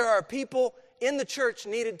just as there are people in the church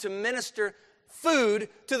needed to minister food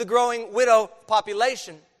to the growing widow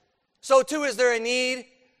population, so too is there a need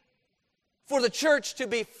for the church to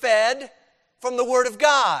be fed from the Word of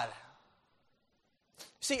God.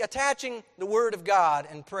 See, attaching the Word of God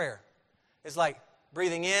and prayer is like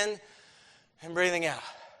breathing in and breathing out.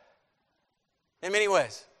 In many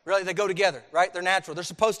ways, really, they go together, right? They're natural. They're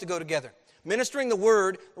supposed to go together. Ministering the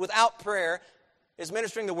Word without prayer is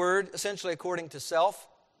ministering the Word essentially according to self.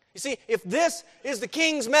 You see, if this is the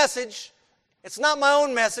King's message, it's not my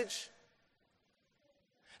own message,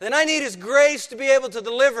 then I need His grace to be able to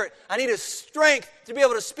deliver it. I need His strength to be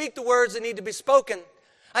able to speak the words that need to be spoken.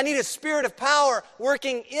 I need His Spirit of power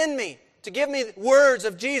working in me to give me words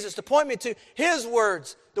of Jesus, to point me to His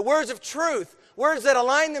words, the words of truth, words that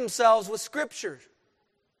align themselves with Scripture.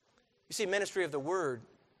 You see, ministry of the Word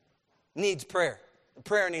needs prayer. And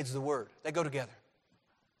prayer needs the Word. They go together.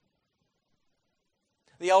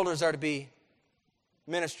 The elders are to be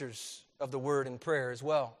ministers of the Word and prayer as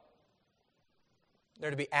well.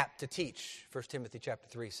 They're to be apt to teach, 1 Timothy chapter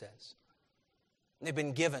 3 says. They've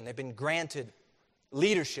been granted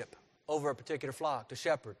leadership over a particular flock to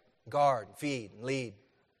shepherd, guard, feed, and lead.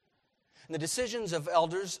 And the decisions of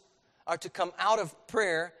elders are to come out of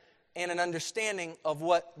prayer and an understanding of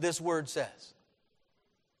what this Word says.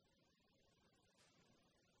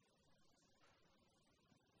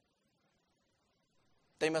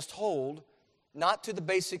 They must hold not to the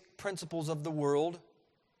basic principles of the world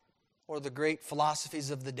or the great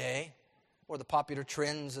philosophies of the day or the popular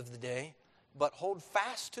trends of the day, but hold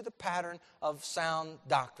fast to the pattern of sound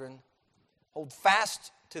doctrine. Hold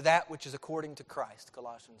fast to that which is according to Christ,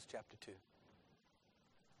 Colossians chapter 2.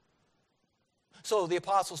 So the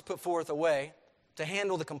apostles put forth a way to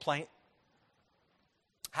handle the complaint.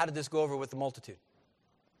 How did this go over with the multitude?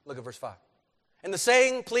 Look at verse 5. And the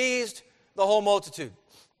saying pleased the whole multitude.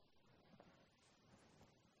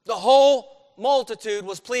 The whole multitude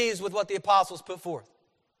was pleased with what the apostles put forth.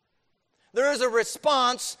 There is a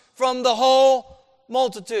response from the whole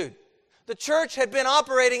multitude. The church had been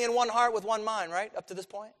operating in one heart with one mind, right, up to this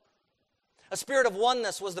point. A spirit of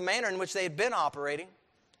oneness was the manner in which they had been operating.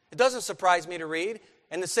 It doesn't surprise me to read,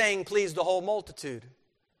 and the saying pleased the whole multitude.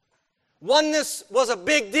 Oneness was a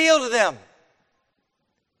big deal to them.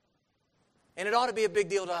 And it ought to be a big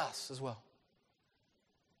deal to us as well.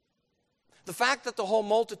 The fact that the whole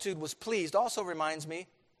multitude was pleased also reminds me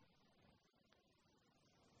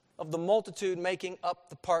of the multitude making up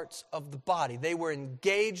the parts of the body. They were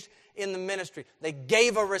engaged in the ministry. They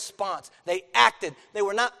gave a response. They acted. They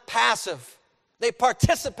were not passive. They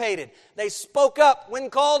participated. They spoke up when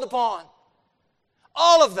called upon.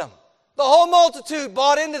 All of them. The whole multitude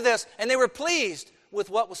bought into this, and they were pleased with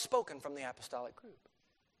what was spoken from the apostolic group.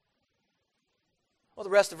 Well, the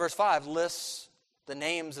rest of verse 5 lists the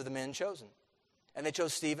names of the men chosen. And they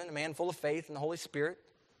chose Stephen, a man full of faith and the Holy Spirit,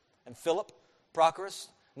 and Philip, Prochorus,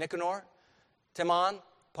 Nicanor, Timon,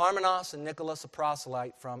 Parmenas, and Nicholas, a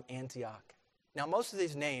proselyte from Antioch. Now, most of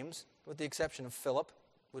these names, with the exception of Philip,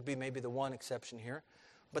 would be maybe the one exception here,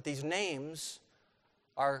 but these names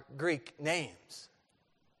are Greek names.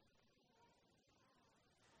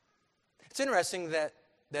 It's interesting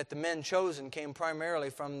that the men chosen came primarily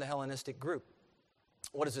from the Hellenistic group.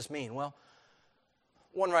 What does this mean? Well,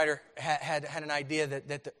 one writer had an idea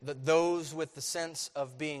that those with the sense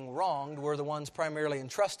of being wronged were the ones primarily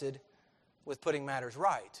entrusted with putting matters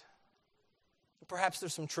right. Perhaps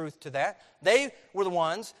there's some truth to that. They were the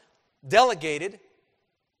ones delegated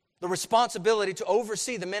the responsibility to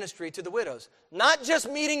oversee the ministry to the widows. Not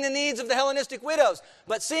just meeting the needs of the Hellenistic widows,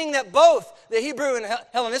 but seeing that both the Hebrew and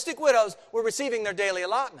Hellenistic widows were receiving their daily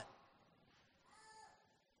allotment.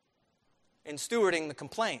 In stewarding the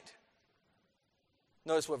complaint,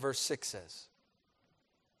 notice what verse 6 says.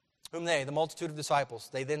 Whom they, the multitude of disciples,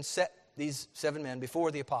 they then set these 7 men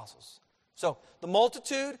before the apostles. So, the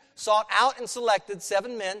multitude sought out and selected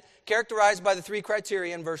 7 men characterized by the 3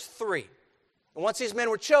 criteria in verse 3. And once these men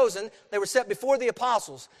were chosen, they were set before the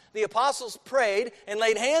apostles. The apostles prayed and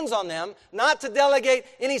laid hands on them, not to delegate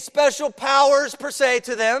any special powers per se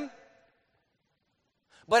to them,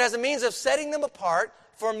 but as a means of setting them apart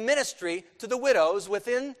for ministry to the widows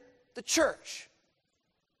within the church.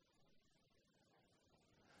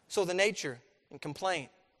 So the nature and complaint,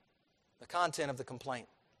 the content of the complaint,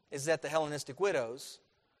 is that the Hellenistic widows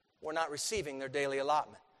were not receiving their daily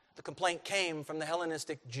allotment. The complaint came from the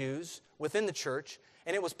Hellenistic Jews within the church,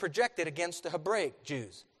 and it was projected against the Hebraic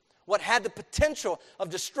Jews. What had the potential of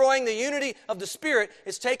destroying the unity of the Spirit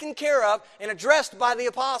is taken care of and addressed by the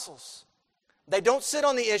apostles. They don't sit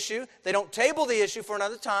on the issue. They don't table the issue for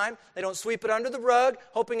another time. They don't sweep it under the rug,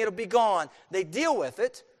 hoping it'll be gone. They deal with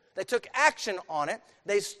it. They took action on it.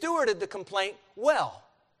 They stewarded the complaint well.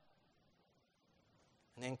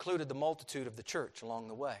 And they included the multitude of the church along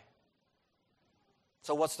the way.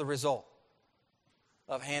 So what's the result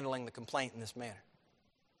of handling the complaint in this manner?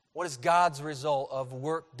 What is God's result of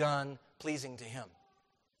work done pleasing to Him?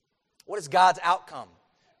 What is God's outcome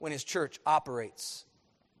when His church operates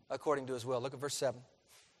according to His will? Look at verse 7.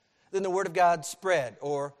 Then the word of God spread,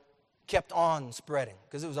 or kept on spreading,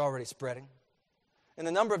 because it was already spreading. And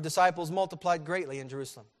the number of disciples multiplied greatly in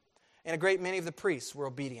Jerusalem. And a great many of the priests were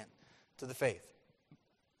obedient to the faith.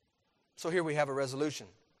 So here we have a resolution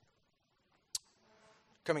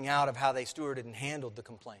coming out of how they stewarded and handled the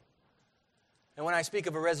complaint. And when I speak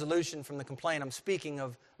of a resolution from the complaint, I'm speaking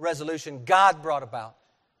of resolution God brought about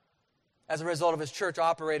as a result of His church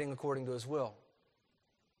operating according to His will.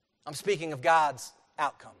 I'm speaking of God's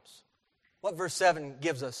outcomes. What verse 7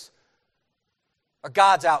 gives us are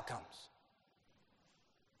God's outcomes.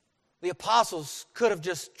 The apostles could have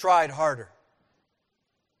just tried harder.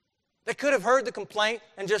 They could have heard the complaint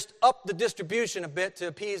and just upped the distribution a bit to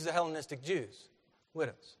appease the Hellenistic Jews,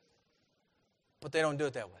 widows. But they don't do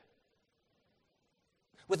it that way.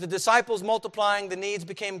 With the disciples multiplying, the needs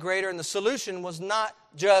became greater, and the solution was not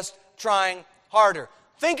just trying harder.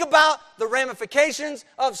 Think about the ramifications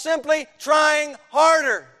of simply trying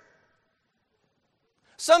harder.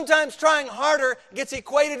 Sometimes trying harder gets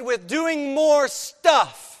equated with doing more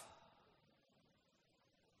stuff.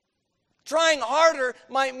 Trying harder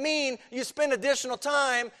might mean you spend additional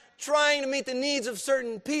time trying to meet the needs of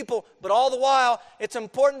certain people, but all the while, it's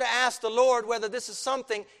important to ask the Lord whether this is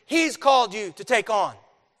something He's called you to take on.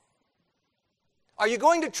 Are you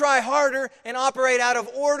going to try harder and operate out of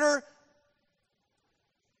order?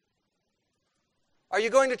 Are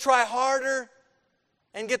you going to try harder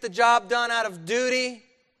and get the job done out of duty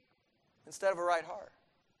instead of a right heart?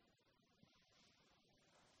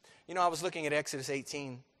 You know, I was looking at Exodus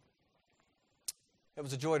 18. It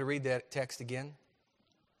was a joy to read that text again.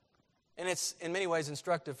 And it's in many ways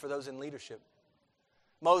instructive for those in leadership.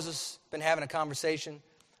 Moses been having a conversation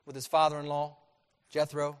with his father-in-law,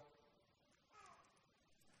 Jethro.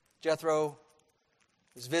 Jethro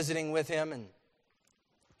is visiting with him and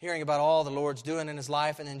hearing about all the Lord's doing in his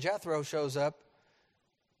life. And then Jethro shows up.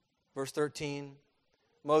 Verse 13,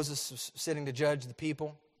 Moses was sitting to judge the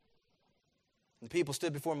people. The people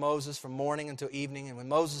stood before Moses from morning until evening. And when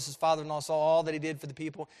Moses, his father-in-law, saw all that he did for the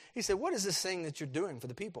people, he said, "What is this thing that you're doing for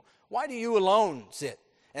the people? Why do you alone sit,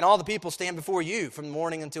 and all the people stand before you from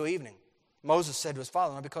morning until evening?" Moses said to his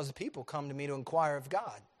father-in-law, "Because the people come to me to inquire of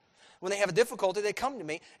God. When they have a difficulty, they come to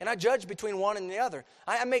me, and I judge between one and the other.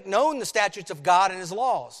 I make known the statutes of God and His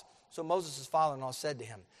laws." So Moses, his father-in-law, said to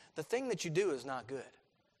him, "The thing that you do is not good.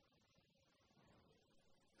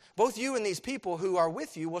 Both you and these people who are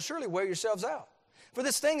with you will surely wear yourselves out. For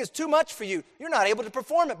this thing is too much for you. You're not able to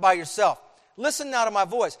perform it by yourself. Listen now to my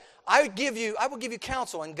voice. I will give you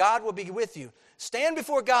counsel, and God will be with you. Stand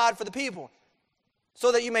before God for the people,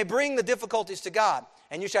 so that you may bring the difficulties to God.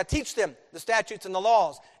 And you shall teach them the statutes and the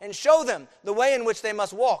laws, and show them the way in which they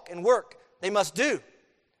must walk and work they must do."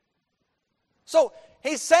 So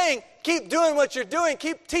he's saying, keep doing what you're doing.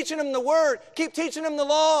 Keep teaching them the word. Keep teaching them the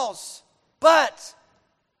laws. But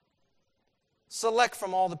select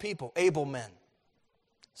from all the people able men,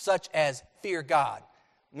 such as fear God,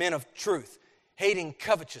 men of truth, hating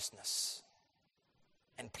covetousness,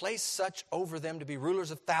 and place such over them to be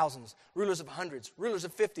rulers of thousands, rulers of hundreds, rulers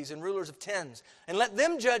of 50s, and rulers of 10s. And let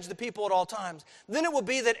them judge the people at all times. Then it will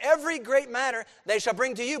be that every great matter they shall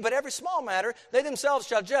bring to you, but every small matter they themselves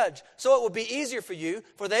shall judge. So it will be easier for you,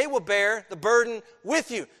 for they will bear the burden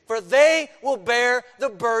with you. For they will bear the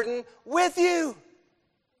burden with you.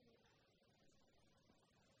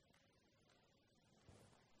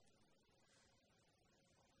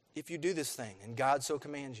 If you do this thing, and God so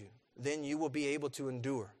commands you, then you will be able to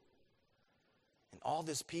endure. And all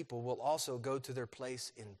this people will also go to their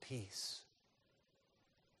place in peace.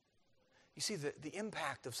 You see, the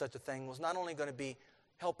impact of such a thing was not only going to be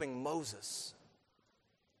helping Moses,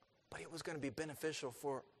 but it was going to be beneficial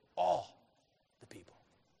for all the people.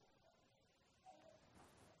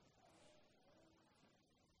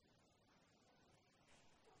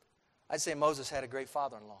 I'd say Moses had a great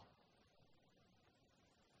father-in-law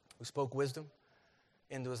who spoke wisdom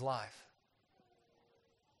into his life.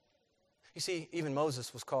 You see, even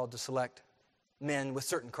Moses was called to select men with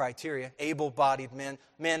certain criteria, able-bodied men,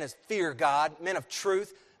 men that fear God, men of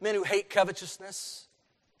truth, men who hate covetousness.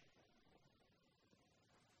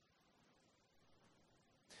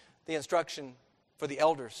 The instruction for the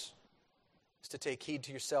elders is to take heed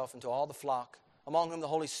to yourself and to all the flock, among whom the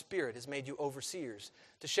Holy Spirit has made you overseers,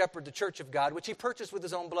 to shepherd the church of God, which He purchased with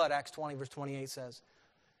His own blood, Acts 20, verse 28 says.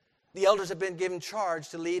 The elders have been given charge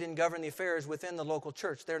to lead and govern the affairs within the local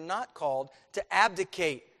church. They're not called to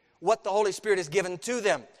abdicate what the Holy Spirit has given to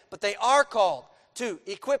them, but they are called to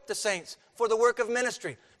equip the saints for the work of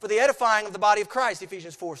ministry, for the edifying of the body of Christ,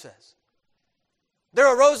 Ephesians 4 says.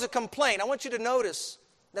 There arose a complaint. I want you to notice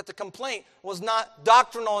that the complaint was not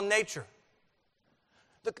doctrinal in nature.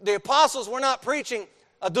 The apostles were not preaching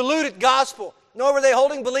a diluted gospel, nor were they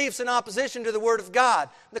holding beliefs in opposition to the Word of God.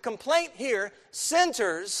 The complaint here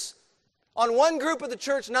centers on one group of the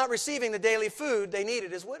church not receiving the daily food they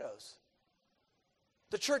needed as widows.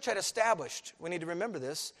 The church had established, we need to remember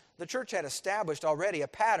this, the church had established already a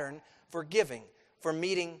pattern for giving, for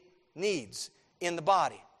meeting needs in the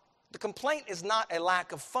body. The complaint is not a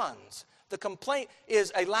lack of funds. The complaint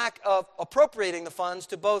is a lack of appropriating the funds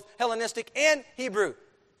to both Hellenistic and Hebrew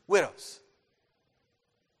widows.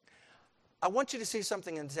 I want you to see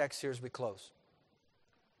something in the text here as we close.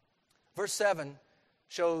 Verse 7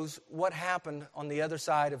 shows what happened on the other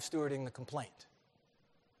side of stewarding the complaint.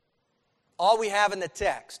 All we have in the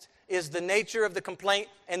text is the nature of the complaint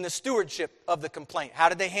and the stewardship of the complaint. How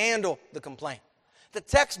did they handle the complaint? The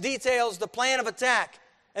text details the plan of attack.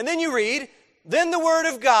 And then you read, then the word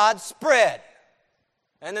of God spread,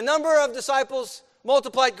 and the number of disciples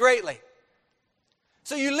multiplied greatly.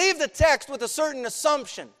 So you leave the text with a certain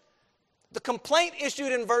assumption. The complaint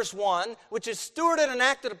issued in verse 1, which is stewarded and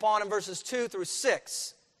acted upon in verses 2 through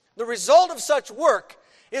 6. The result of such work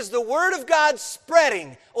is the Word of God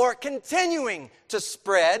spreading or continuing to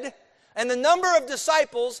spread, and the number of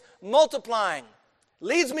disciples multiplying.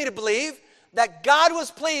 Leads me to believe that God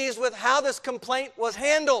was pleased with how this complaint was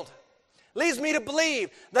handled. Leads me to believe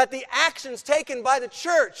that the actions taken by the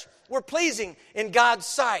church were pleasing in God's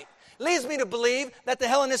sight. Leads me to believe that the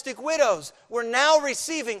Hellenistic widows were now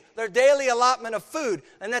receiving their daily allotment of food,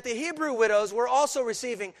 and that the Hebrew widows were also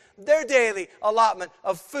receiving their daily allotment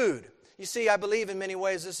of food. You see, I believe in many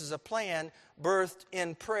ways this is a plan birthed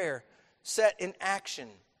in prayer, set in action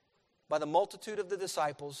by the multitude of the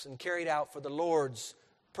disciples and carried out for the Lord's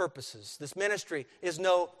purposes. This ministry is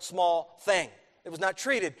no small thing. It was not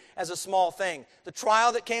treated as a small thing. The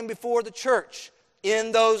trial that came before the church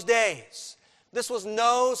in those days, this was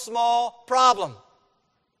no small problem.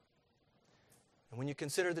 And when you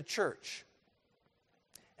consider the church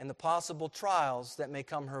and the possible trials that may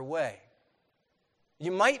come her way,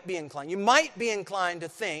 you might be inclined to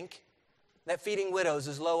think that feeding widows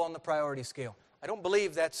is low on the priority scale. I don't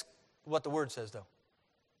believe that's what the Word says, though.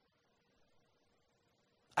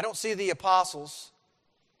 I don't see the apostles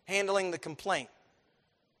handling the complaint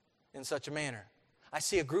in such a manner. I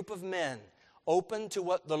see a group of men open to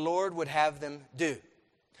what the Lord would have them do.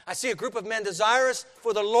 I see a group of men desirous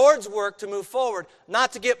for the Lord's work to move forward,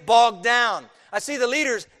 not to get bogged down. I see the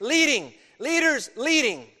leaders leading.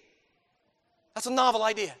 That's a novel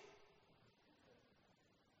idea.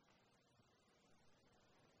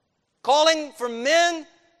 Calling for men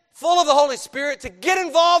full of the Holy Spirit to get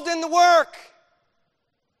involved in the work.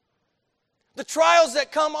 The trials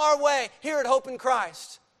that come our way here at Hope in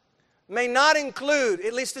Christ may not include,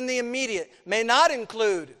 at least in the immediate, may not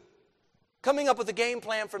include coming up with a game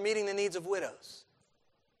plan for meeting the needs of widows.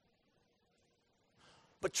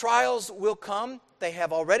 But trials will come. They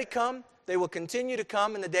have already come. They will continue to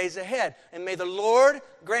come in the days ahead. And may the Lord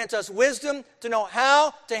grant us wisdom to know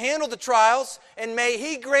how to handle the trials, and may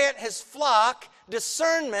He grant His flock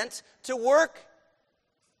discernment to work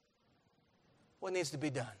what needs to be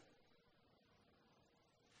done.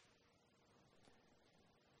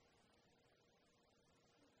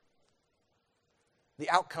 The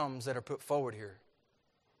outcomes that are put forward here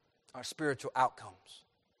are spiritual outcomes.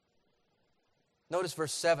 Notice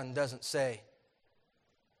verse 7 doesn't say,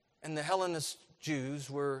 and the Hellenist Jews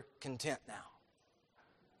were content now.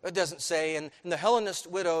 It doesn't say, and the Hellenist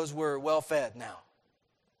widows were well fed now.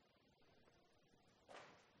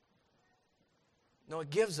 No, it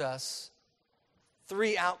gives us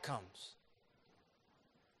three outcomes.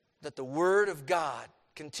 That the Word of God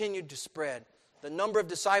continued to spread. The number of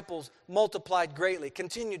disciples multiplied greatly,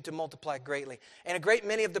 continued to multiply greatly. And a great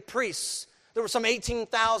many of the priests, there were some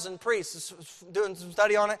 18,000 priests, doing some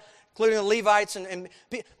study on it, including the Levites. And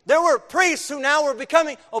there were priests who now were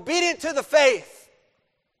becoming obedient to the faith.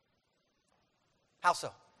 How so?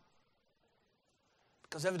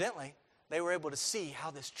 Because evidently they were able to see how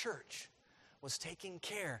this church was taking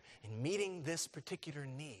care in meeting this particular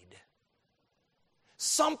need.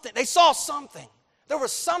 They saw something. There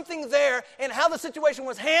was something there in how the situation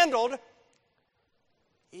was handled.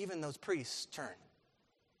 Even those priests turned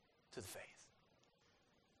to the faith.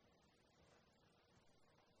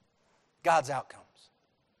 God's outcomes.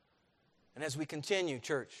 And as we continue,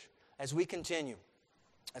 church, as we continue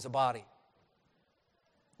as a body,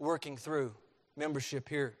 working through membership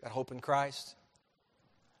here at Hope in Christ,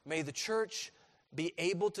 may the church be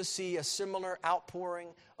able to see a similar outpouring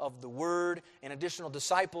of the Word and additional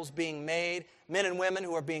disciples being made, men and women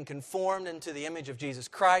who are being conformed into the image of Jesus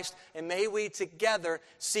Christ. And may we together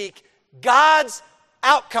seek God's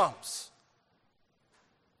outcomes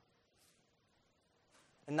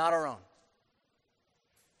and not our own.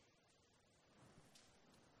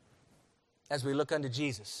 As we look unto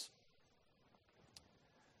Jesus,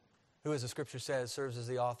 who, as the Scripture says, serves as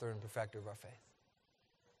the author and perfecter of our faith.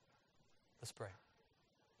 Let's pray.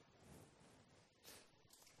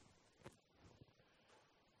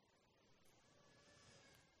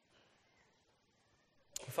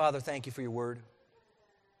 Father, thank you for your word.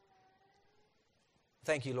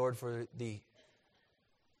 Thank you, Lord, for the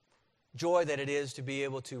joy that it is to be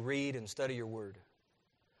able to read and study your word.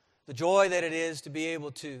 The joy that it is to be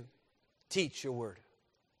able to teach your word.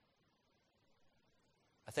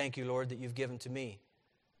 I thank you, Lord, that you've given to me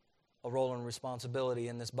a role and responsibility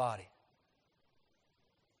in this body.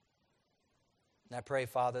 And I pray,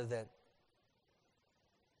 Father, that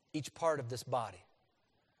each part of this body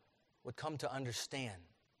would come to understand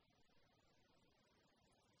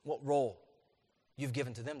what role you've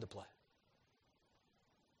given to them to play.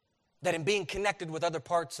 That in being connected with other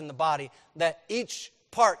parts in the body, that each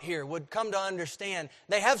part here would come to understand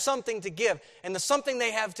they have something to give, and the something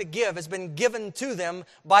they have to give has been given to them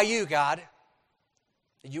by you, God.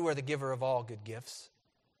 You are the giver of all good gifts.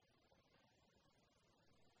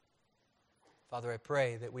 Father, I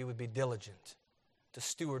pray that we would be diligent to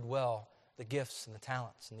steward well the gifts and the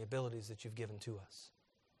talents and the abilities that you've given to us.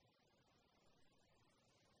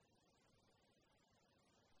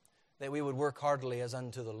 That we would work heartily as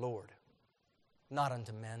unto the Lord, not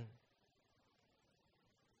unto men.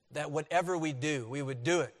 That whatever we do, we would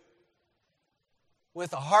do it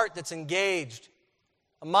with a heart that's engaged,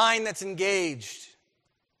 a mind that's engaged.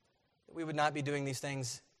 That we would not be doing these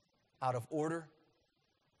things out of order,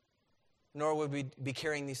 nor would we be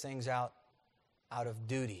carrying these things out of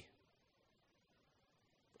duty.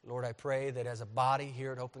 Lord, I pray that as a body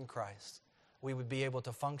here at Hope in Christ, we would be able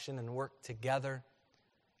to function and work together,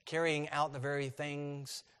 carrying out the very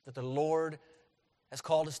things that the Lord has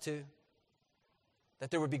called us to, that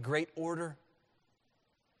there would be great order,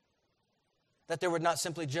 that there would not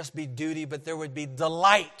simply just be duty, but there would be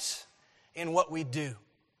delight in what we do,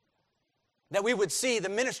 that we would see the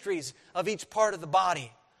ministries of each part of the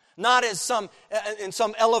body, not as in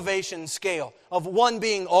some elevation scale of one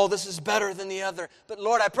being, oh, this is better than the other, but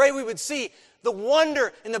Lord, I pray we would see the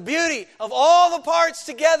wonder and the beauty of all the parts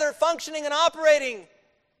together, functioning and operating,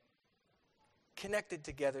 connected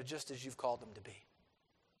together just as you've called them to be.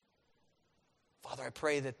 Father, I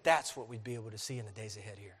pray that that's what we'd be able to see in the days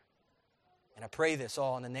ahead here. And I pray this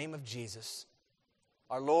all in the name of Jesus,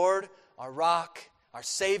 our Lord, our rock, our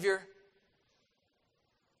Savior.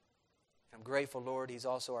 I'm grateful, Lord, He's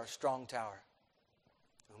also our strong tower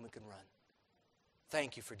to whom we can run.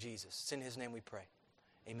 Thank you for Jesus. It's in His name we pray.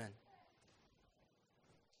 Amen.